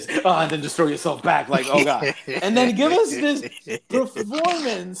 yeah, it is. And then just throw yourself back like, oh, God. And then give us this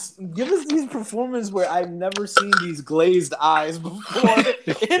performance. Give us these performances where I've never seen these glazed eyes before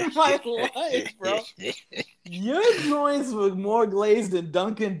in my life, bro. Your joints were more glazed than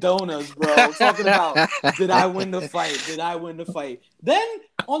Dunkin' Donuts, bro. Talking about, did I win the fight? Did I win the fight? Then,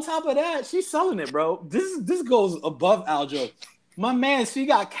 on top of that, she's selling it, bro. This goes above Aljo. My man, she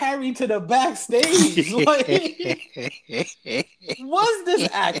got carried to the backstage. Was this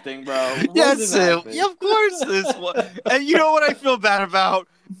acting, bro? Yes, of course this was. And you know what I feel bad about?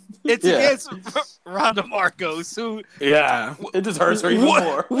 It's against Randa Marcos, who... Yeah, it just hurts her even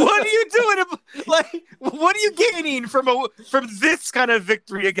more. What are you doing? What are you gaining from this kind of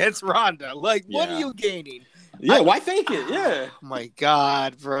victory against Randa? What are you gaining? Yeah, why fake it? Yeah. Oh my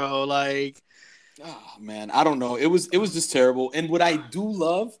God, bro. Oh man, I don't know. It was just terrible. And what I do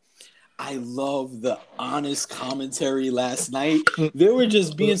love, I love the honest commentary last night. They were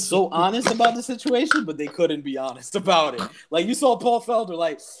just being so honest about the situation, but they couldn't be honest about it. Like you saw Paul Felder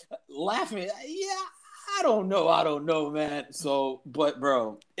laughing. Yeah, I don't know, man. So, but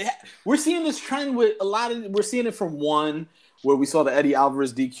bro, we're seeing this trend with we're seeing it from one. where we saw the Eddie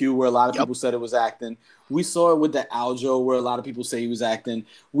Alvarez DQ, where a lot of Yep. people said it was acting. We saw it with the Aljo, where a lot of people say he was acting.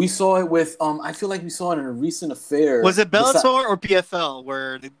 We saw it with I feel like we saw it in a recent affair. Was it Bellator or PFL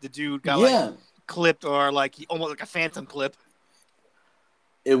where the dude got like Yeah, clipped or like almost like a phantom clip?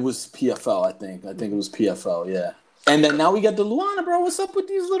 it was PFL. I think it was PFL. Yeah. And then now we got the Luana, bro. What's up with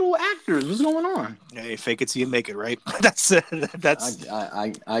these little actors? What's going on? Hey, fake it till you make it, right? That's it. That's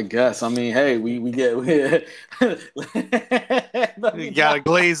I guess. I mean, hey, we get you gotta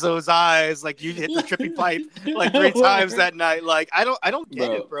glaze those eyes like you hit the trippy pipe like 3 times that night. Like I don't get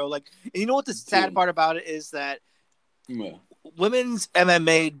it, bro. Like, and you know what the sad part about it is that women's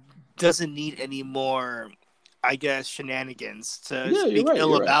MMA doesn't need any more, I guess, shenanigans to speak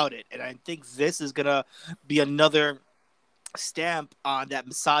ill about it. And I think this is gonna be another stamp on that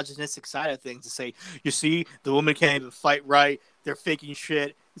misogynistic side of things to say, you see, the women can't even fight right. They're faking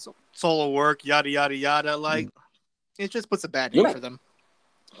shit. It's all a work, yada, yada, yada. Like, it just puts a bad name for them.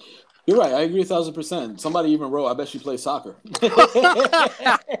 You're right. I agree 1,000%. Somebody even wrote, I bet she plays soccer.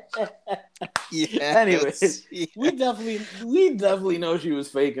 Anyways, we definitely know she was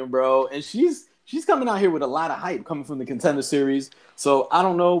faking, bro. And she's coming out here with a lot of hype coming from the Contender Series. So I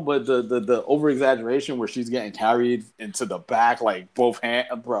don't know, but the over exaggeration where she's getting carried into the back like both hands,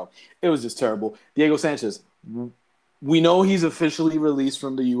 bro, it was just terrible. Diego Sanchez, we know he's officially released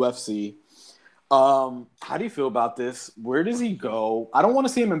from the UFC. How do you feel about this? Where does he go? I don't want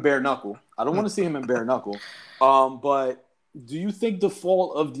to see him in bare knuckle. But do you think the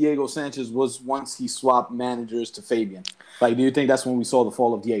fall of Diego Sanchez was once he swapped managers to Fabian? Like, do you think that's when we saw the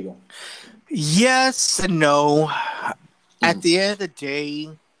fall of Diego? Yes and no. At the end of the day,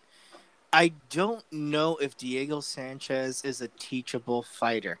 I don't know if Diego Sanchez is a teachable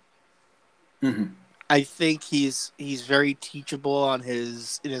fighter. Mm-hmm. I think he's very teachable in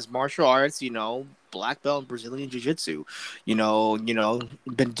his martial arts, black belt in Brazilian Jiu-Jitsu.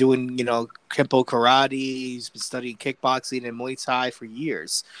 Been doing, Kempo karate, he's been studying kickboxing and Muay Thai for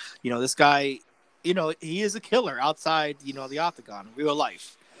years. This guy, he is a killer outside, the octagon, real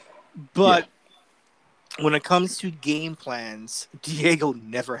life. But when it comes to game plans, Diego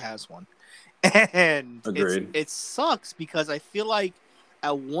never has one. And it sucks because I feel like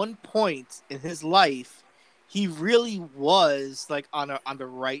at one point in his life, he really was like on the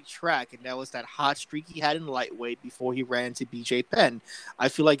right track, and that was that hot streak he had in lightweight before he ran into BJ Penn. I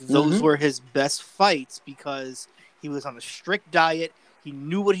feel like those were his best fights because he was on a strict diet. He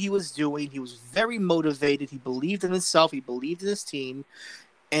knew what he was doing. He was very motivated. He believed in himself. He believed in his team.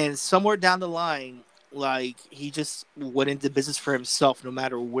 And somewhere down the line, like, he just went into business for himself no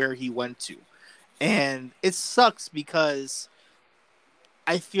matter where he went to. And it sucks because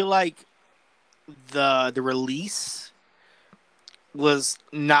I feel like the release was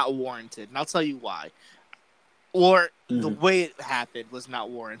not warranted. And I'll tell you why. Or the way it happened was not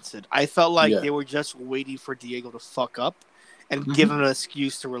warranted. I felt like they were just waiting for Diego to fuck up and give him an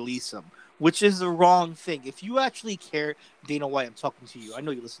excuse to release him, which is the wrong thing. If you actually care, Dana White, I'm talking to you. I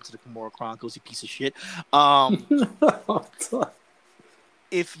know you listen to the Kimura Chronicles, you piece of shit.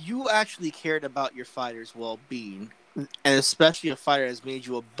 If you actually cared about your fighter's well-being, and especially a fighter has made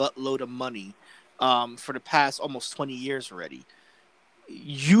you a buttload of money for the past almost 20 years already,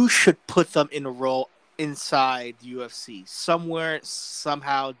 you should put them in a role inside the UFC. Somewhere,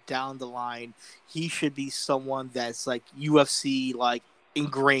 somehow down the line, he should be someone that's like UFC, like,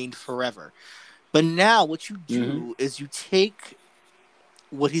 ingrained forever. But now what you do is you take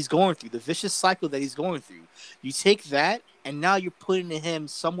what he's going through, the vicious cycle that he's going through. You take that, and now you're putting him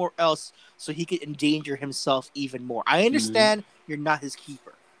somewhere else so he could endanger himself even more. I understand you're not his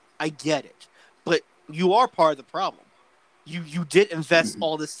keeper. I get it. But you are part of the problem. You did invest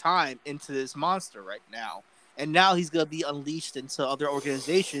all this time into this monster right now. And now he's going to be unleashed into other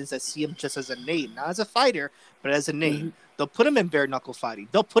organizations that see him just as a name. Not as a fighter, but as a name. They'll put him in bare knuckle fighting.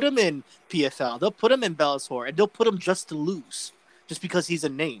 They'll put him in PFL. They'll put him in Bellator. And they'll put him just to lose. Just because he's a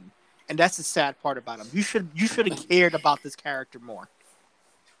name. And that's the sad part about him. You should have cared about this character more.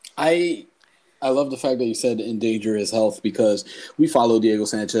 I love the fact that you said endanger his health because we follow Diego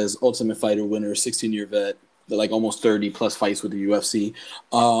Sanchez, Ultimate Fighter winner, 16-year vet, like almost 30-plus fights with the UFC.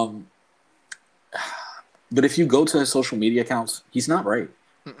 But if you go to his social media accounts, he's not right.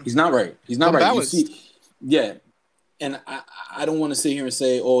 He's not right. He's not right. You see, and I don't want to sit here and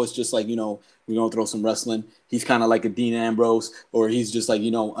say, oh, it's just like, we're going to throw some wrestling. He's kind of like a Dean Ambrose, or he's just like,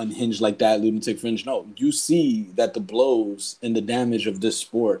 unhinged like that, lunatic fringe. No, you see that the blows and the damage of this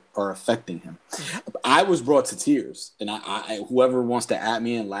sport are affecting him. I was brought to tears, and I whoever wants to at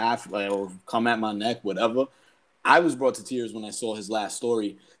me and laugh or come at my neck, whatever, I was brought to tears when I saw his last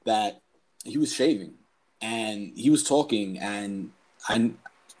story that he was shaving. and he was talking, and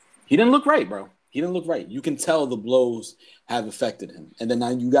he didn't look right, bro. He didn't look right. You can tell the blows have affected him. And then now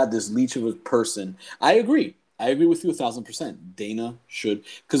you got this leech of a person. I agree. I agree with you 1,000%. Dana should,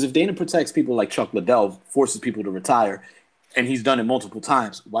 because if Dana protects people like Chuck Liddell, forces people to retire, and he's done it multiple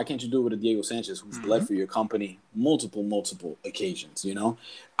times, why can't you do it with a Diego Sanchez who's bled for your company multiple occasions? You know,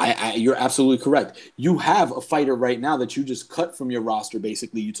 you're absolutely correct. You have a fighter right now that you just cut from your roster.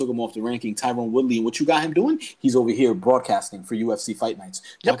 Basically, you took him off the ranking, Tyron Woodley, and what you got him doing? He's over here broadcasting for UFC Fight Nights.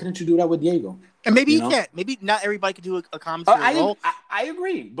 Why couldn't you do that with Diego? And maybe he can't. Maybe not everybody can do a commentary role. I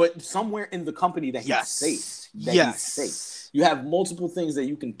agree, but somewhere in the company that he's safe. He's safe. You have multiple things that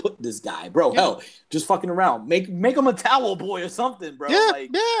you can put this guy, bro. Hell, just fucking around. Make him a towel boy or something, bro.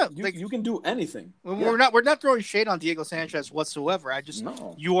 You can do anything. We're not throwing shade on Diego Sanchez whatsoever.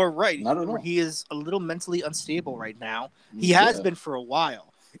 You are right. Not at all. He is a little mentally unstable right now. He has been for a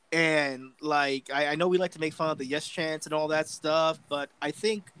while. And like I know we like to make fun of the yes chants and all that stuff, but I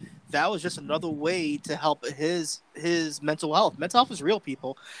think that was just another way to help his mental health. Mental health is real,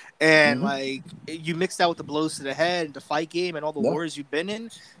 people. And like you mix that with the blows to the head and the fight game and all the wars you've been in.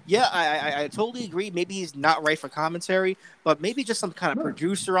 Yeah, I totally agree. Maybe he's not right for commentary, but maybe just some kind of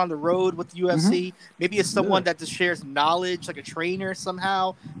producer on the road with the UFC. Maybe it's someone that just shares knowledge, like a trainer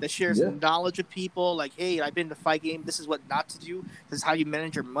somehow that shares knowledge with people. Like, hey, I've been in the fight game. This is what not to do. This is how you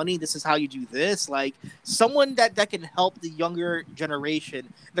manage your money. This is how you do this. Like someone that can help the younger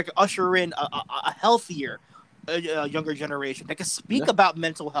generation, that can usher in a healthier younger generation, that can speak about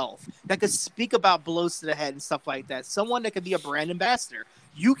mental health, that can speak about blows to the head and stuff like that. Someone that could be a brand ambassador.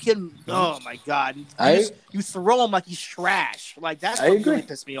 You can, oh my God, you throw him like he's trash. Like that's what really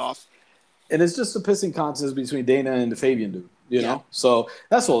pissed me off. And it's just a pissing contest between Dana and the Fabian dude, you know? So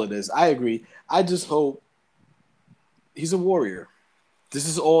that's all it is. I agree. I just hope he's a warrior. This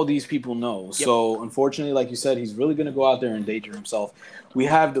is all these people know. Yep. So, unfortunately, like you said, he's really going to go out there and endanger himself. We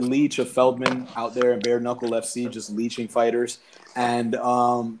have the leech of Feldman out there in Bare Knuckle FC just leeching fighters. And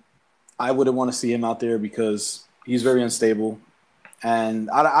I wouldn't want to see him out there because he's very unstable. And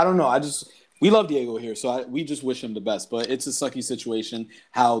I don't know. We love Diego here, so we just wish him the best. But it's a sucky situation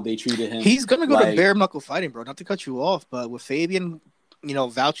how they treated him. He's going to go to bare knuckle fighting, bro. Not to cut you off, but with Fabian,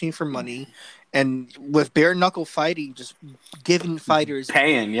 vouching for money, and with bare knuckle fighting, just giving fighters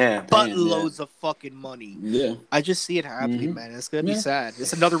buttloads of fucking money. Yeah, I just see it happening, man. It's gonna be sad.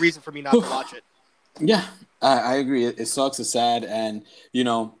 It's another reason for me not to watch it. Yeah, I agree. It sucks. It's sad, and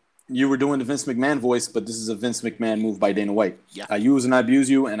you were doing the Vince McMahon voice, but this is a Vince McMahon move by Dana White. Yeah, I use and I abuse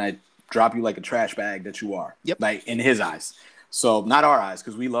you, and I drop you like a trash bag that you are. Yep, like in his eyes. So not our eyes,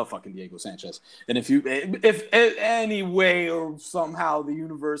 because we love fucking Diego Sanchez. And if any way or somehow the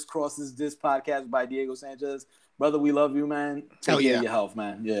universe crosses this podcast by Diego Sanchez, brother, we love you, man. Take care of your health,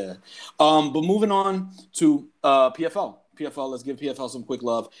 man. Yeah. But moving on to PFL. PFL, let's give PFL some quick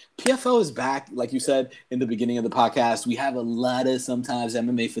love. PFL is back, like you said in the beginning of the podcast. We have a lot of sometimes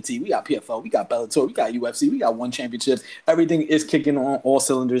MMA fatigue. We got PFL, we got Bellator, we got UFC, we got one championship. Everything is kicking on all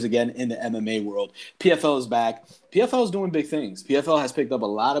cylinders again in the MMA world. PFL is back. PFL is doing big things. PFL has picked up a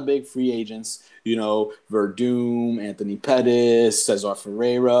lot of big free agents. Verdum, Anthony Pettis, Cesar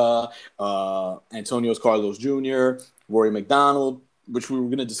Ferreira, Antonio Carlos Jr., Rory McDonald, which we were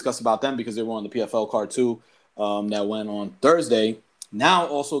going to discuss about them because they were on the PFL card too. That went on Thursday. Now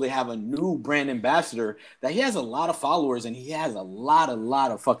also they have a new brand ambassador that he has a lot of followers and he has a lot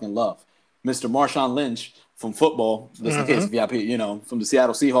of fucking love. Mr. Marshawn Lynch from football, just in case VIP, from the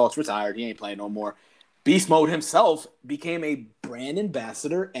Seattle Seahawks, retired. He ain't playing no more. Beast Mode himself became a brand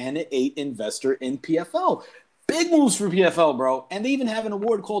ambassador and an 8 investor in PFL. Big moves for PFL, bro. And they even have an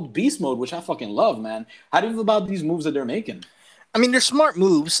award called Beast Mode, which I fucking love, man. How do you feel about these moves that they're making? I mean, they're smart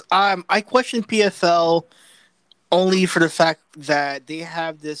moves. I question PFL only for the fact that they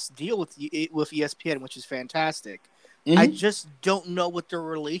have this deal with ESPN, which is fantastic. I just don't know what their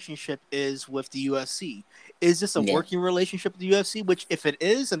relationship is with the UFC. Is this a working relationship with the UFC? Which, if it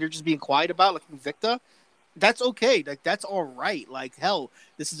is, and they're just being quiet about, like Invicta, that's okay. Like, that's all right. Like, hell,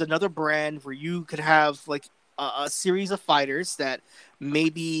 this is another brand where you could have like a series of fighters that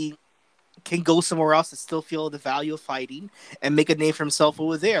maybe can go somewhere else and still feel the value of fighting and make a name for himself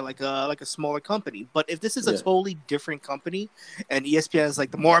over there, like a smaller company. But if this is a totally different company and ESPN is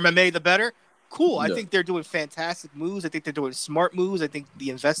like, the more MMA, the better, cool. I think they're doing fantastic moves. I think they're doing smart moves. I think the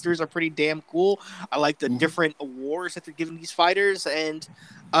investors are pretty damn cool. I like the different awards that they're giving these fighters. And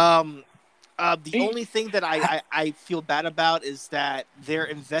the only thing that I feel bad about is that they're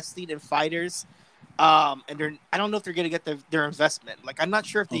investing in fighters. And I don't know if they're going to get their investment. Like, I'm not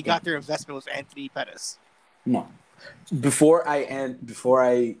sure if they got their investment with Anthony Pettis. No. Before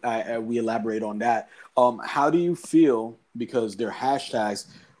we elaborate on that, how do you feel, because their hashtags,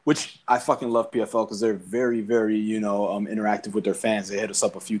 which I fucking love PFL because they're very, very, interactive with their fans. They hit us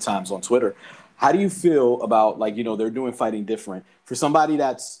up a few times on Twitter. How do you feel about, like, they're doing fighting different for somebody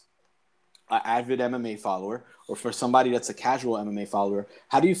that's an avid MMA follower, or for somebody that's a casual MMA follower?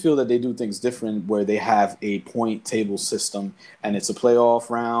 How do you feel that they do things different, where they have a point table system and it's a playoff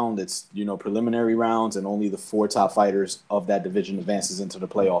round, it's, preliminary rounds, and only the 4 top fighters of that division advances into the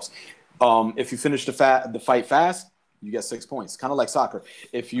playoffs? If you finish the fight fast, you get 6 points, kind of like soccer.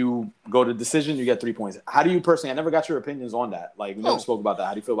 If you go to decision, you get 3 points. How do you personally? I never got your opinions on that. Like, we never spoke about that.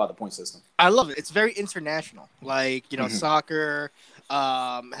 How do you feel about the point system? I love it. It's very international. Like, Mm-hmm. soccer.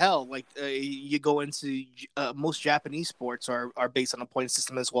 Hell, like you go into most Japanese sports are based on a point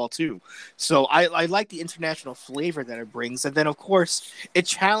system as well too. So I like the international flavor that it brings, and then of course it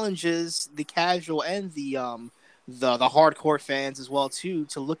challenges the casual and the hardcore fans as well too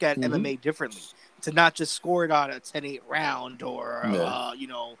to look at Mm-hmm. MMA differently, to not just score it on a 10-8 round or Yeah.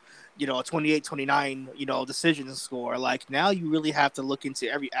 a 28-29, decision score. Like, now you really have to look into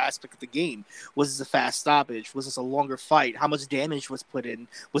every aspect of the game. Was this a fast stoppage? Was this a longer fight? How much damage was put in?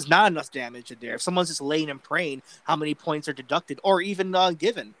 Was not enough damage in there? If someone's just laying and praying, how many points are deducted or even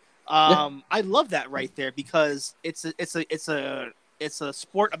given? Yeah. I love that right there, because it's a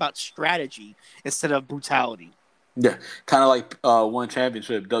sport about strategy instead of brutality. Yeah, kind of like One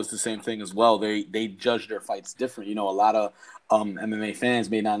Championship does the same thing as well. They judge their fights different. A lot of MMA fans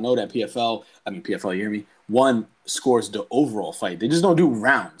may not know that PFL, you hear me? One scores the overall fight. They just don't do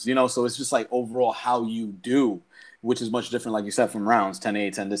rounds, so it's just like overall how you do, which is much different, like you said, from rounds,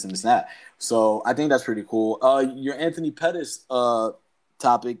 10-8, 10 this and this and that. So I think that's pretty cool. Your Anthony Pettis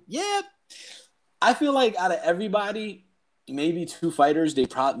topic, yeah, I feel like out of everybody, maybe 2 fighters, they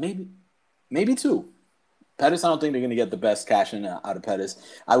maybe 2. Pettis, I don't think they're going to get the best cash in out of Pettis.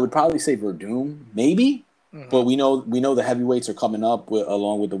 I would probably say Verdum, maybe, but we know the heavyweights are coming up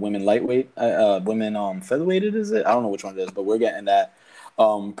along with the women lightweight, women featherweight. Is it? I don't know which one it is, but we're getting that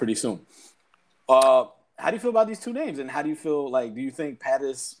pretty soon. How do you feel about these 2 names, and how do you feel, like, do you think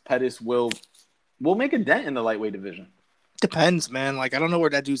Pettis will make a dent in the lightweight division? Depends, man. Like, I don't know where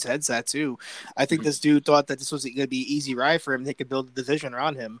that dude's head's at too. I think this dude thought that this was going to be an easy ride for him. They could build a division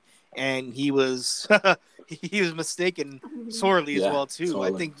around him, and he was he was mistaken sorely as well too.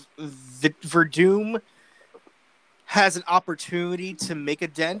 Sorely. I think Verdum has an opportunity to make a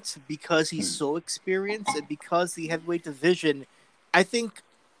dent because he's so experienced, and because the heavyweight division, I think,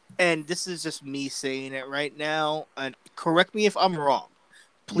 and this is just me saying it right now, and correct me if I'm wrong.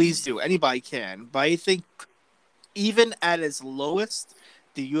 Please do. Anybody can. But I think even at its lowest,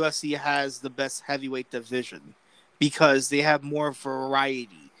 the UFC has the best heavyweight division because they have more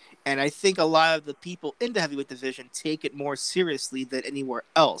variety. And I think a lot of the people in the heavyweight division take it more seriously than anywhere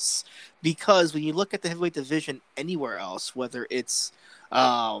else. Because when you look at the heavyweight division anywhere else, whether it's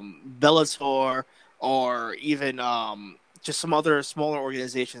Bellator or even just some other smaller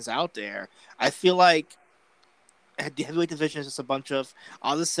organizations out there, I feel like the heavyweight division is just a bunch of,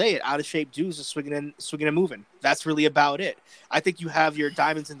 I'll just say it, out of shape dudes just swinging and moving. That's really about it. I think you have your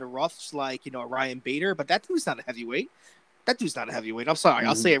diamonds in the roughs, like, Ryan Bader, but that dude's not a heavyweight. I'm sorry.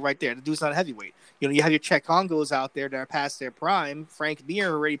 I'll say it right there. The dude's not a heavyweight. You have your Czech Congos out there that are past their prime. Frank Mir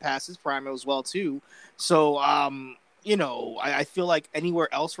already passed his prime as well, too. So, I feel like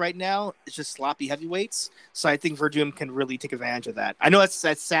anywhere else right now, it's just sloppy heavyweights. So I think Verdum can really take advantage of that. I know that's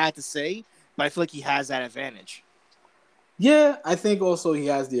sad to say, but I feel like he has that advantage. Yeah, I think also he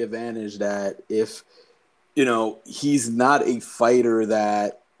has the advantage that if, he's not a fighter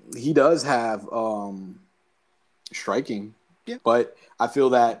that he does have striking, yeah. But I feel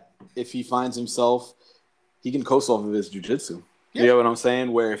that if he finds himself, he can coast off of his jiu-jitsu. Yeah. You know what I'm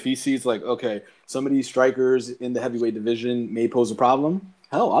saying? Where if he sees, like, okay, some of these strikers in the heavyweight division may pose a problem,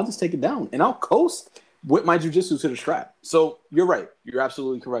 hell, I'll just take it down and I'll coast with my jiu-jitsu to the strap. So you're right. You're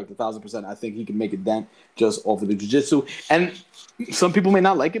absolutely correct, 1,000%. I think he can make a dent just off of the jiu-jitsu. And some people may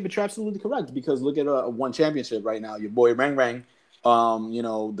not like it, but you're absolutely correct, because look at a One Championship right now. Your boy Rang Rang,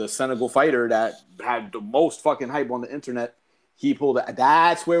 the Senegal fighter that had the most fucking hype on the internet. He pulled it.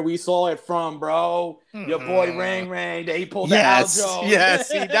 That's where we saw it from, bro. Your boy Rang Rang. He pulled the Aljo. Yes,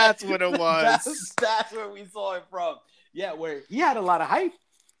 see, that's what it was. That's where we saw it from. Yeah, where he had a lot of hype,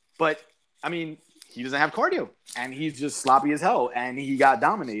 but I mean, he doesn't have cardio, and he's just sloppy as hell, and he got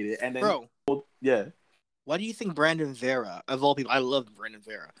dominated. And then, yeah. Why do you think Brandon Vera, of all people, I love Brandon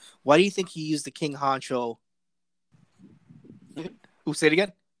Vera. Why do you think he used the King Honcho? Who, say it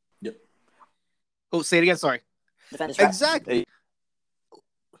again? Yep. Oh, say it again. Sorry. Exactly.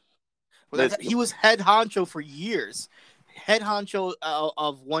 He was head honcho for years. Head honcho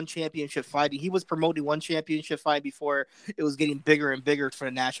of one championship fighting. He was promoting one championship fight before it was getting bigger and bigger for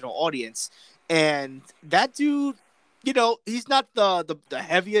the national audience. And that dude, he's not the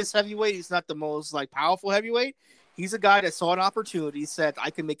heaviest heavyweight. He's not the most powerful heavyweight. He's a guy that saw an opportunity, said,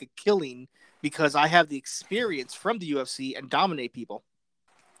 I can make a killing because I have the experience from the UFC and dominate people.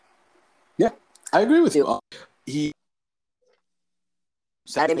 Yeah, I agree with you.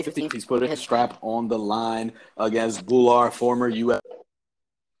 Saturday, May 15th, he's putting his strap on the line against Bular, former UFC.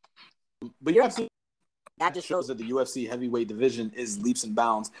 But you're absolutely, that just shows that the UFC heavyweight division is leaps and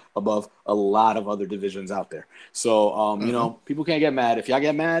bounds above a lot of other divisions out there. So, people can't get mad. If y'all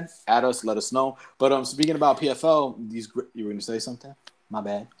get mad, at us, let us know. But speaking about PFL, you were going to say something? My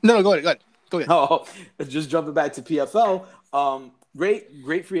bad. No, go ahead. Oh, just jumping back to PFL.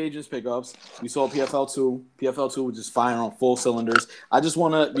 Great free agents pickups. We saw PFL 2. PFL 2 was just firing on full cylinders. I just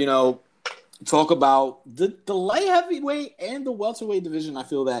want to, talk about the light heavyweight and the welterweight division. I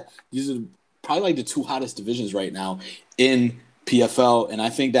feel that these are probably the two hottest divisions right now in PFL. And I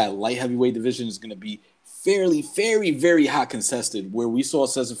think that light heavyweight division is going to be fairly, very, very hot contested, where we saw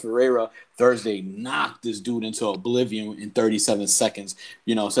Cesar Ferreira Thursday knock this dude into oblivion in 37 seconds.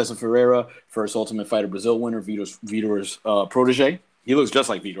 Cesar Ferreira, first Ultimate Fighter Brazil winner, Vitor's protege. He looks just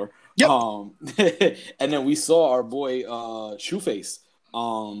like Vitor. Yep. And then we saw our boy Shoeface,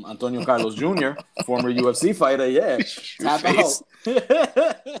 Antonio Carlos Jr., former UFC fighter. Yeah,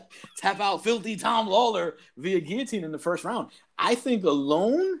 tap out filthy Tom Lawler via guillotine in the first round. I think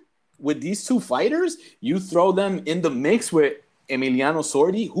alone with these two fighters, you throw them in the mix with Emiliano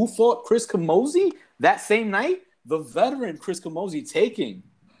Sordi, who fought Chris Camozzi that same night. The veteran Chris Camozzi taking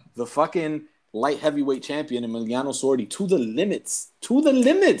the fucking light heavyweight champion Emiliano Sordi to the limits.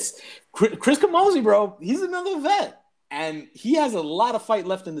 Chris Camozzi, bro, he's another vet. And he has a lot of fight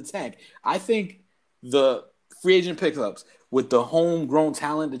left in the tank. I think the free agent pickups with the homegrown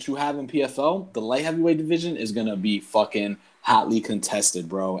talent that you have in PFL, the light heavyweight division is going to be fucking hotly contested,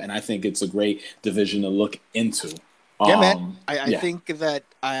 bro. And I think it's a great division to look into. Yeah, man. I think that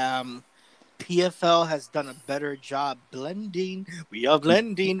PFL has done a better job blending. We are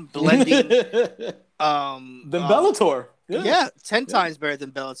blending. Than Bellator. Yeah, 10 times better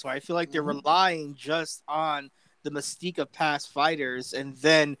than Bellator. I feel like they're relying just on the mystique of past fighters and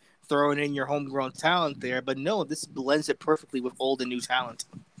then throwing in your homegrown talent there. But no, this blends it perfectly with old and new talent.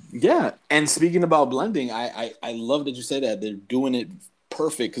 Yeah, and speaking about blending, I love that you said that. They're doing it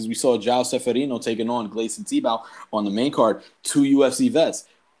perfect because we saw João Seferino taking on Gleison Tibau on the main card. Two UFC vets,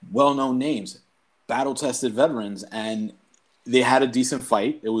 well-known names, battle-tested veterans, and they had a decent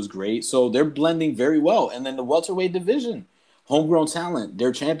fight. It was great. So they're blending very well. And then the welterweight division, homegrown talent,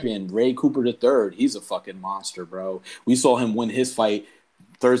 their champion, Ray Cooper III. He's a fucking monster, bro. We saw him win his fight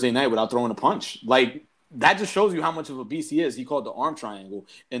Thursday night without throwing a punch. That just shows you how much of a beast he is. He called the arm triangle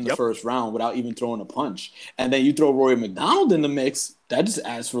in the first round without even throwing a punch. And then you throw Rory McDonald in the mix. That just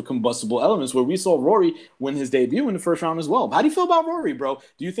adds for combustible elements, where we saw Rory win his debut in the first round as well. How do you feel about Rory, bro?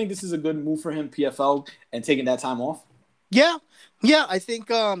 Do you think this is a good move for him, PFL, and taking that time off? Yeah, I think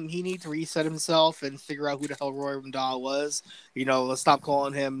he needs to reset himself and figure out who the hell Rory McDonald was. Let's stop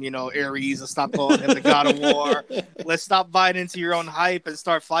calling him, Ares. Let's stop calling him the God of War. Let's stop buying into your own hype and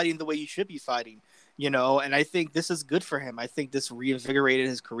start fighting the way you should be fighting. And I think this is good for him. I think this reinvigorated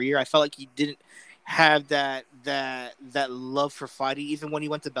his career. I felt like he didn't have that love for fighting even when he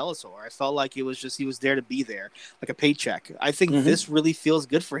went to Bellator. I felt like it was just he was there to be there, like a paycheck. I think this really feels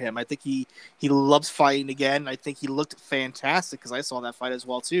good for him. I think he loves fighting again. I think he looked fantastic because I saw that fight as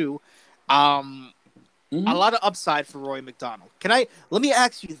well too. A lot of upside for Roy McDonald. Let me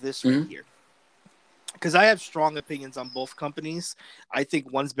ask you this right here, because I have strong opinions on both companies. I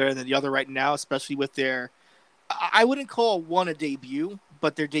think one's better than the other right now, especially with their, I wouldn't call one a debut,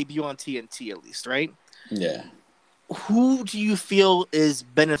 but their debut on TNT at least, right? Yeah. Who do you feel is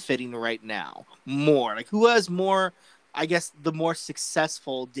benefiting right now more? Who has more, I guess, the more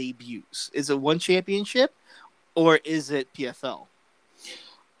successful debuts? Is it one championship or is it PFL?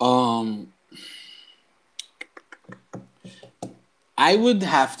 I would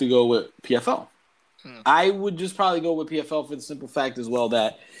have to go with PFL. I would just probably go with PFL for the simple fact as well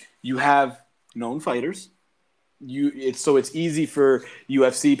that you have known fighters. It's easy for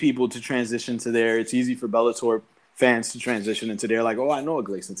UFC people to transition to there. It's easy for Bellator fans to transition into there. Like, I know a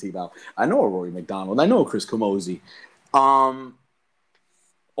Gleison Tibau. I know a Rory McDonald. I know a Chris Camozzi.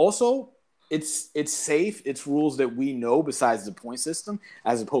 Also, it's safe. It's rules that we know besides the point system,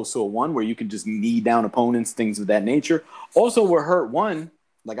 as opposed to a one where you can just knee down opponents, things of that nature. Also, we're hurt one,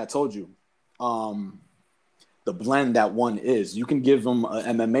 like I told you. the blend that one is. You can give them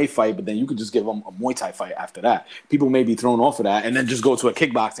an MMA fight, but then you could just give them a Muay Thai fight after that. People may be thrown off of that and then just go to a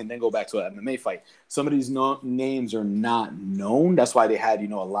kickboxing, then go back to an MMA fight. Some of these names are not known. That's why they had,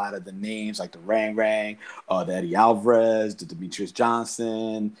 a lot of the names like the Rang Rang, the Eddie Alvarez, the Demetrius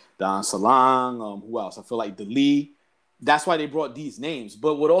Johnson, Don Salang, who else? I feel like the Lee. That's why they brought these names.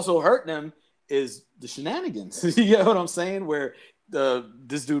 But what also hurt them is the shenanigans. You know what I'm saying? Where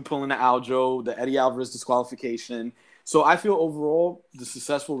this dude pulling the Aljo, the Eddie Alvarez disqualification. So I feel overall the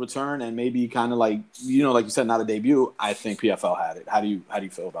successful return and maybe kind of like you said, not a debut. I think PFL had it. How do you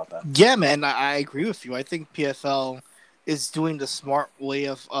feel about that? Yeah, man, I agree with you. I think PFL is doing the smart way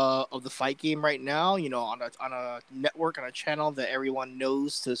of the fight game right now. On a network, on a channel that everyone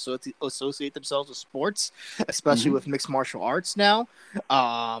knows to associate themselves with sports, especially with mixed martial arts now.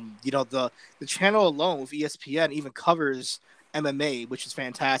 The channel alone with ESPN even covers MMA, which is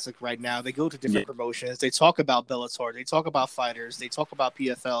fantastic right now. They go to different promotions. They talk about Bellator. They talk about fighters. They talk about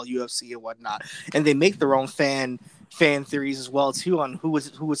PFL, UFC, and whatnot. And they make their own fan theories as well too on who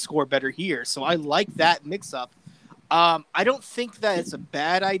would score better here. So I like that mix up. I don't think that it's a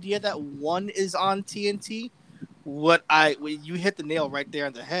bad idea that one is on TNT. You hit the nail right there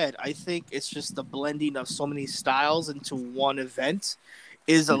on the head. I think it's just the blending of so many styles into one event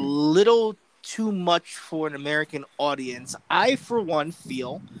is a little too much for an American audience. I, for one,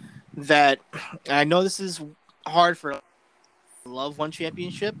 feel that I know this is hard for love one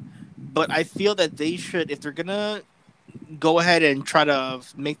championship, but I feel that they should, if they're gonna go ahead and try to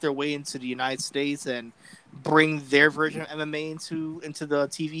make their way into the United States and bring their version of MMA into the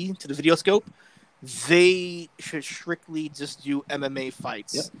TV, to the video scope, they should strictly just do MMA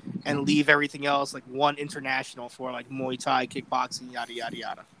fights and leave everything else like one international for like Muay Thai, kickboxing, yada yada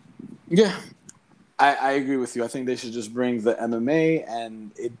yada. Yeah, I agree with you. I think they should just bring the MMA,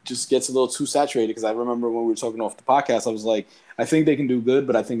 and it just gets a little too saturated because I remember when we were talking off the podcast, I was like, I think they can do good,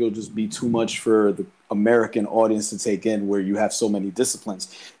 but I think it'll just be too much for the American audience to take in where you have so many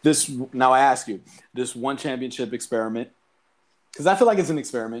disciplines. Now I ask you, this one championship experiment, because I feel like it's an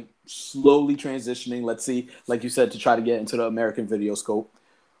experiment, slowly transitioning, let's see, like you said, to try to get into the American video scope.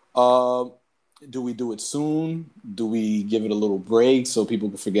 Do we do it soon? Do we give it a little break so people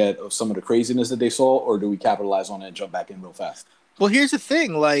can forget of some of the craziness that they saw, or do we capitalize on it and jump back in real fast? Well, here's the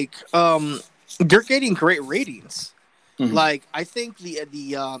thing, they're getting great ratings. Mm-hmm. Like, I think the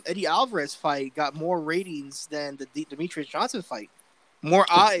Eddie Alvarez fight got more ratings than the Demetrius Johnson fight. More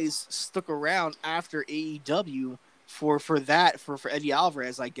eyes stuck around after AEW for Eddie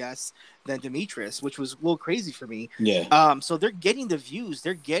Alvarez, I guess, than Demetrius, which was a little crazy for me. Yeah. So they're getting the views,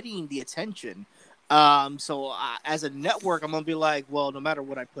 they're getting the attention. So as a network, I'm gonna be like, well, no matter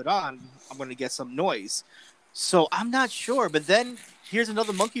what I put on, I'm gonna get some noise. So I'm not sure. But then here's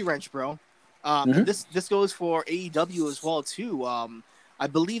another monkey wrench, bro. This goes for AEW as well too. I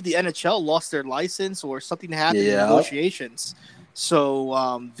believe the NHL lost their license or something happened in negotiations.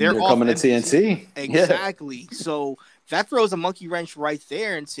 So they're coming to TNT. Exactly. Yeah. So that throws a monkey wrench right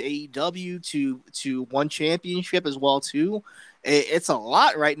there into AEW to one championship as well too. It's a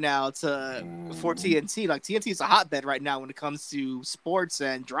lot right now for TNT. Like, TNT is a hotbed right now when it comes to sports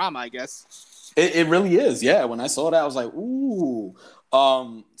and drama, I guess. It really is. Yeah. When I saw that, I was like, ooh.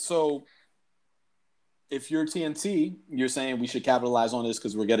 So if you're TNT, you're saying we should capitalize on this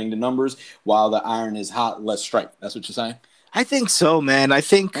because we're getting the numbers while the iron is hot. Let's strike. That's what you're saying? I think so, man. I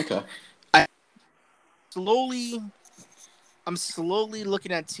think I'm slowly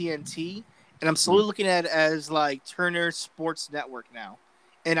looking at TNT, and I'm slowly looking at it as like Turner Sports Network now.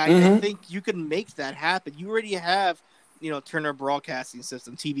 And I think you can make that happen. You already have, Turner Broadcasting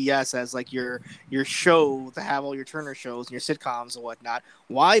System, TBS, as like your show to have all your Turner shows and your sitcoms and whatnot.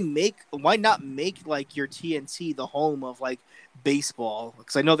 Why not make like your TNT the home of like baseball?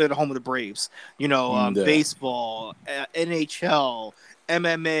 Because I know they're the home of the Braves. Baseball, NHL,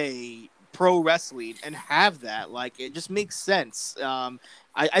 MMA, pro wrestling, and have that. Like, it just makes sense. I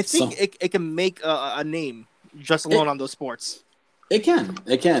think it can make a name just alone on those sports. It can.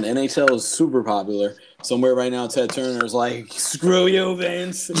 NHL is super popular. Somewhere right now, Ted Turner is like, screw you,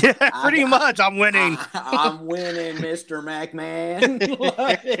 Vince. Yeah, pretty much. I'm winning. I'm winning, Mr. McMahon.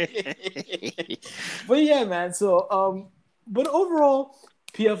 But yeah, man. So, but overall,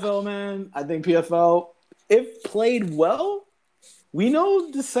 PFL, man, I think PFL, if played well, we know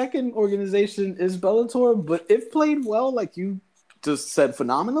the second organization is Bellator, but if played well, like you just said,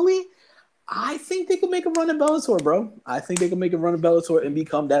 phenomenally, I think they could make a run at Bellator, bro. I think they can make a run at Bellator and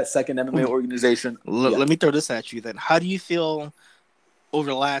become that second MMA organization. Let me throw this at you then. How do you feel over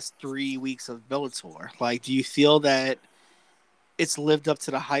the last 3 weeks of Bellator? Like, do you feel that it's lived up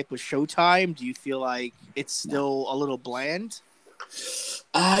to the hype with Showtime? Do you feel like it's No. still a little bland?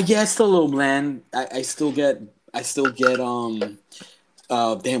 Yeah, it's still a little bland. I still get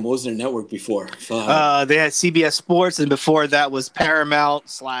damn, what was their network before? Fuck. They had CBS Sports, and before that was Paramount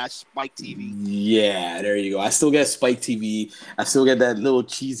 / Spike TV. Yeah, there you go. I still get Spike TV. I still get that little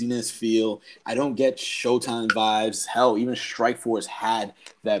cheesiness feel. I don't get Showtime vibes. Hell, even Strikeforce had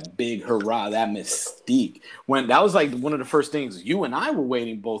that big hurrah, that mystique. When that was like one of the first things you and I were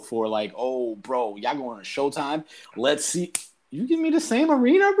waiting both for. Like, oh, bro, y'all going to Showtime? Let's see. You give me the same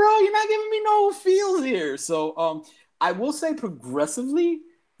arena, bro? You're not giving me no feels here. So, I will say progressively,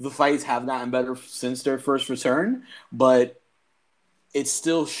 the fights have gotten better since their first return, but it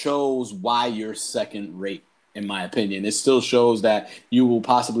still shows why you're second rate, in my opinion. It still shows that you will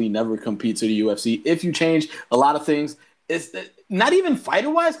possibly never compete to the UFC if you change a lot of things. It's not even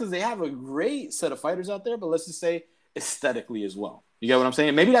fighter-wise, because they have a great set of fighters out there, but let's just say aesthetically as well. You get what I'm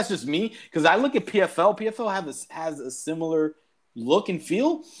saying? Maybe that's just me, because I look at PFL. PFL has a similar look and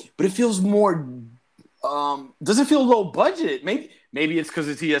feel, but it feels more doesn't feel low budget. Maybe it's because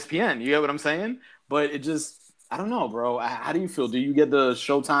it's ESPN. You get what I'm saying? But it just, I don't know, bro. How do you feel? Do you get the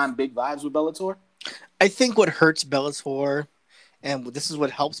Showtime big vibes with Bellator? I think what hurts Bellator, and this is what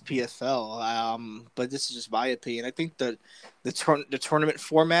helps PFL, but this is just my opinion. I think the tournament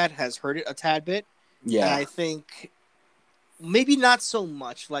format has hurt it a tad bit. Yeah. And I think maybe not so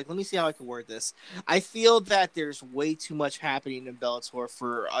much. Like, let me see how I can word this. I feel that there's way too much happening in Bellator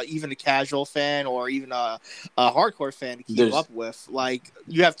for even a casual fan or even a hardcore fan to keep up with. Like,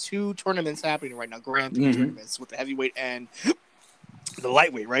 you have 2 tournaments happening right now, Grand Prix tournaments with the heavyweight and the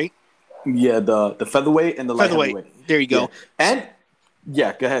lightweight, right? Yeah, the featherweight and the light heavyweight. There you go. Yeah. And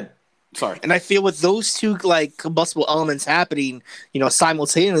yeah, go ahead. Sorry. And I feel with those 2 like combustible elements happening,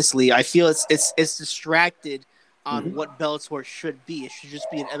 simultaneously, I feel it's distracted on what Bellator should be. It should just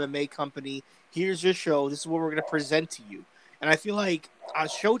be an MMA company. Here's your show. This is what we're going to present to you. And I feel like on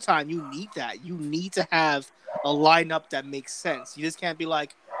Showtime, you need that. You need to have a lineup that makes sense. You just can't be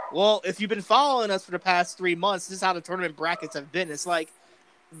like, well, if you've been following us for the past 3 months, this is how the tournament brackets have been. It's like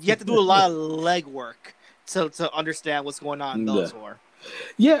you have to do a lot of legwork to understand what's going on in Bellator.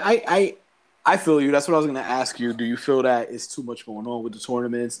 Yeah, I feel you. That's what I was going to ask you. Do you feel that it's too much going on with the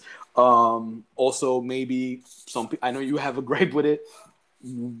tournaments? Also, maybe I know you have a gripe with it.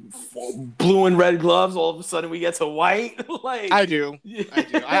 Blue and red gloves. All of a sudden, we get to white. Like I do.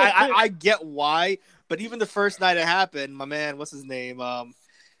 I get why, but even the first night it happened, my man, what's his name?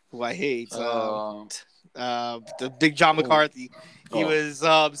 Who I hate, the big John McCarthy. He was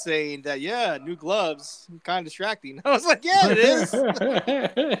saying that, new gloves, kind of distracting. I was like, yeah, it is.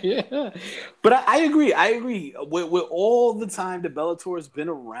 Yeah. But I agree. With all the time that Bellator has been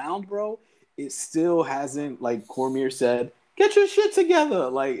around, bro, it still hasn't, like Cormier said, get your shit together.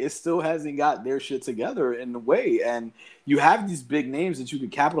 Like, it still hasn't got their shit together in the way. And you have these big names that you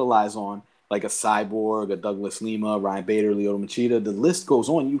could capitalize on, like a Cyborg, a Douglas Lima, Ryan Bader, Lyoto Machida. The list goes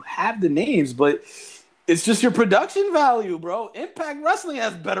on. You have the names, but it's just your production value, bro. Impact Wrestling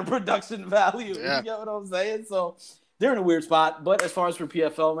has better production value. Yeah. You get what I'm saying? So they're in a weird spot. But as far as for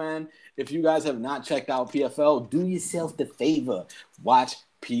PFL, man, if you guys have not checked out PFL, do yourself the favor. Watch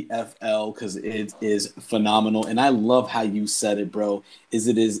PFL because it is phenomenal. And I love how you said it, bro.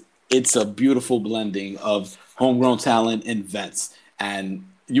 It's a beautiful blending of homegrown talent and vets. And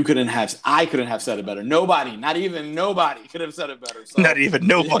I couldn't have said it better. Nobody, not even nobody could have said it better. So. Not even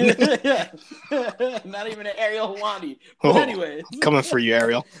nobody. Not even an Ariel Hawani. But anyway. Coming for you,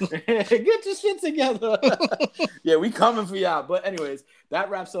 Ariel. Get your shit together. Yeah, we coming for y'all. But anyways, that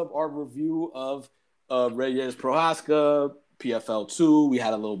wraps up our review of Reyes Prochazka, PFL 2. We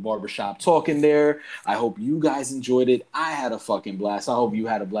had a little barbershop talk in there. I hope you guys enjoyed it. I had a fucking blast. I hope you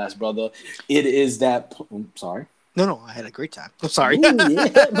had a blast, brother. It is that... sorry. No, I had a great time. I'm sorry. Ooh,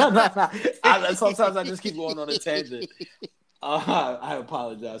 yeah. No. Sometimes I just keep going on a tangent. I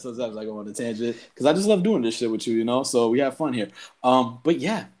apologize. Sometimes I go on a tangent because I just love doing this shit with you, So we have fun here. But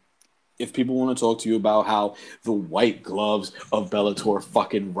yeah, if people want to talk to you about how the white gloves of Bellator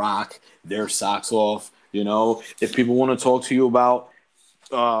fucking rock their socks off, if people want to talk to you about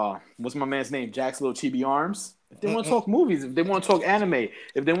what's my man's name? Jack's little chibi arms. If they want to talk movies, if they want to talk anime,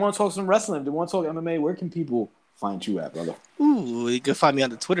 if they want to talk some wrestling, if they want to talk MMA, where can people find you at, brother? Ooh, you can find me on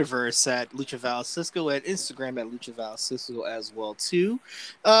the Twitterverse at LuchaVal Cisco and Instagram at LuchaVal Cisco as well too.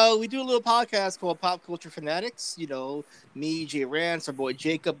 We do a little podcast called Pop Culture Fanatics. Me, Jay Rance, our boy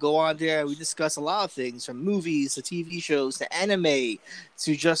Jacob go on there. We discuss a lot of things from movies to TV shows to anime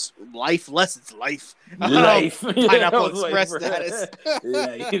to just life lessons. Life. Pineapple Express status.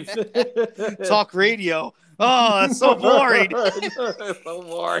 Talk radio. Oh, that's so boring. So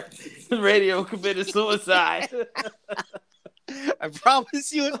boring. Radio committed suicide. I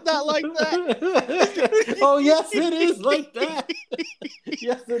promise you it's not like that. Oh, yes, it is like that.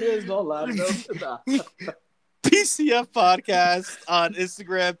 Yes, it is. Don't lie. No, PCF Podcast on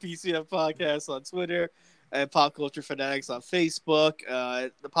Instagram, PCF Podcast on Twitter, and Pop Culture Fanatics on Facebook.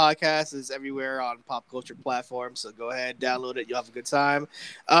 The podcast is everywhere on pop culture platforms, so go ahead, download it. You'll have a good time.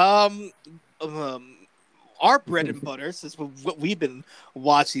 Our bread and butter, since what we've been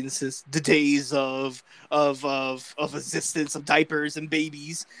watching since the days of existence of diapers and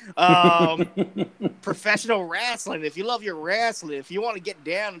babies, professional wrestling. If you love your wrestling, if you want to get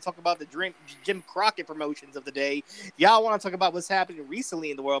down and talk about the Jim Crockett promotions of the day, y'all want to talk about what's happening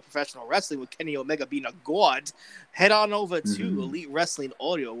recently in the world of professional wrestling with Kenny Omega being a god, head on over to Elite Wrestling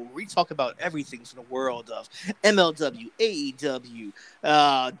Audio, where we talk about everything from the world of MLW, AEW,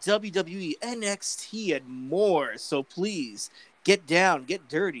 WWE, NXT, and more. So please get down, get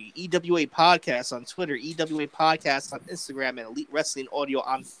dirty. EWA Podcast on Twitter, EWA Podcast on Instagram, and Elite Wrestling Audio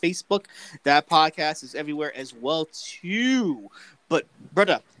on Facebook. That podcast is everywhere as well too. But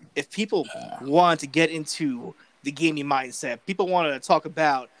brother, if people want to get into the gaming mindset, people want to talk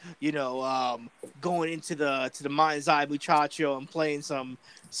about, going into the mind's eye muchacho and playing some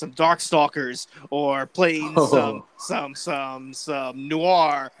Darkstalkers, or playing some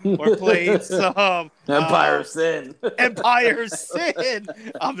noir, or playing some Empire of Sin. Empire of Sin.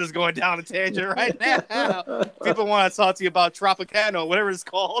 I'm just going down a tangent right now. People want to talk to you about Tropicana, whatever it's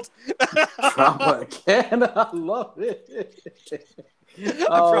called. Tropicana, I love it. I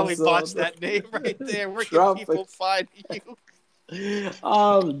probably botched that name right there. Where can people find you?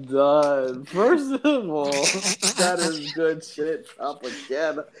 I'm done. First of all, that is good shit.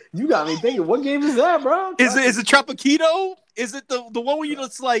 Tropicana. You got me thinking. What game is that, bro? Is it Tropicito? Is it the one where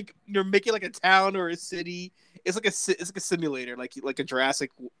it's like you're making like a town or a city? It's like a simulator, like a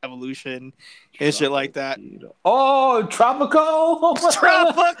Jurassic Evolution and shit like that. Oh, Tropico!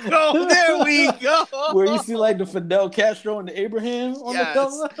 Tropico! There we go. Where you see like the Fidel Castro and the Abraham on the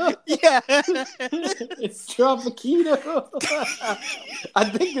cover. Yeah, it's Tropicito. I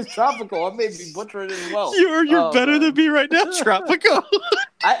think it's Tropical. I may be butchering it as well. You're better than me right now, Tropico.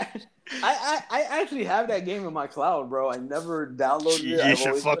 I actually have that game in my cloud, bro. I never downloaded it. You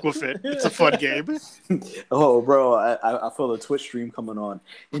should fuck with it. It's a fun game. Oh, bro, I feel a Twitch stream coming on.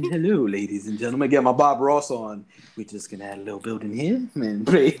 And hello, ladies and gentlemen. Get my Bob Ross on. We just gonna add a little building here and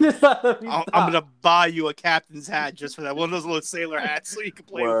play. I'm gonna buy you a captain's hat just for that. One of those little sailor hats so you can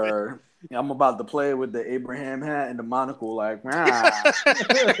play with it. Yeah, I'm about to play with the Abraham hat and the monocle, like, But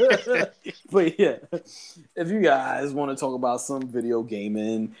yeah, if you guys want to talk about some video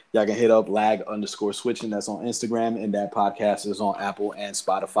gaming, y'all can hit up lag_switching. That's on Instagram, and that podcast is on Apple and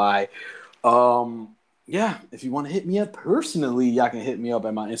Spotify. Yeah, if you want to hit me up personally, y'all can hit me up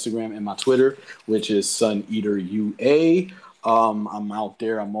at my Instagram and my Twitter, which is SunEaterUA. I'm out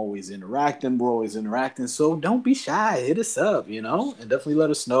there. I'm always interacting. We're always interacting. So don't be shy. Hit us up, and definitely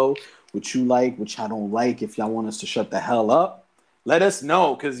let us know what you like, what y'all don't like. If y'all want us to shut the hell up, let us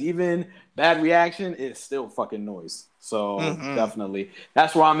know, because even bad reaction is still fucking noise. So definitely,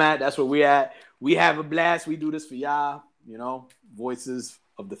 that's where I'm at. That's where we at. We have a blast. We do this for y'all, voices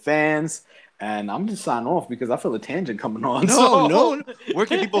of the fans. And I'm just signing off because I feel a tangent coming on. No. Where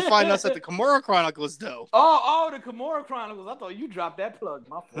can people find us at the Kimura Chronicles, though? Oh, the Kimura Chronicles. I thought you dropped that plug.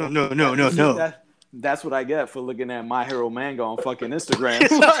 My fault. No. That's what I get for looking at My Hero Manga on fucking Instagram.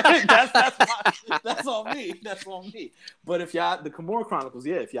 That's on me. That's on me. But if y'all, the Kimura Chronicles,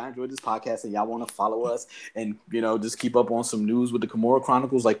 if y'all enjoyed this podcast and y'all want to follow us and, just keep up on some news with the Kimura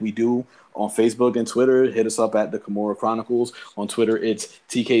Chronicles like we do on Facebook and Twitter, hit us up at the Kimura Chronicles. On Twitter, it's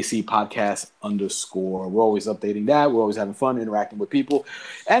TKC Podcast _. We're always updating that. We're always having fun interacting with people.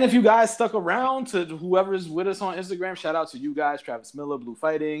 And if you guys stuck around, to whoever's with us on Instagram, shout out to you guys, Travis Miller, Blue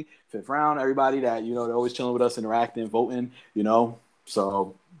Fighting, Fifth Round, everybody that, they're always chilling with us, interacting, voting,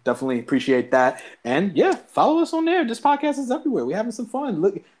 So definitely appreciate that. And follow us on there. This podcast is everywhere. We're having some fun.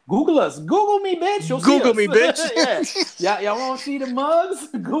 Look, Google us. Google me, bitch. You'll Google see us. me, bitch. Y'all want to see the mugs?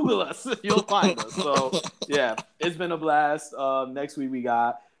 Google us. You'll find us. So it's been a blast. Next week we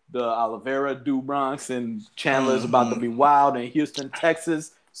got the Oliveira Du Bronx, and Chandler's about to be wild in Houston,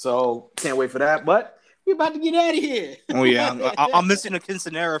 Texas. So can't wait for that. But we're about to get out of here. Oh, yeah. I'm missing a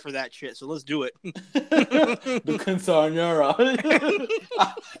quinceanera for that shit, so let's do it. The quinceanera.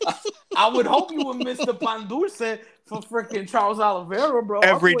 I would hope you would miss the pan dulce for freaking Charles Oliveira, bro.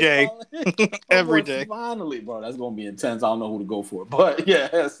 Every day. Every day. Finally, bro. That's going to be intense. I don't know who to go for. But,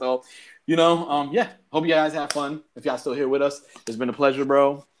 so, hope you guys have fun. If y'all still here with us, it's been a pleasure,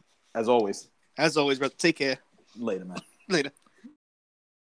 bro. As always. As always, brother. Take care. Later, man. Later.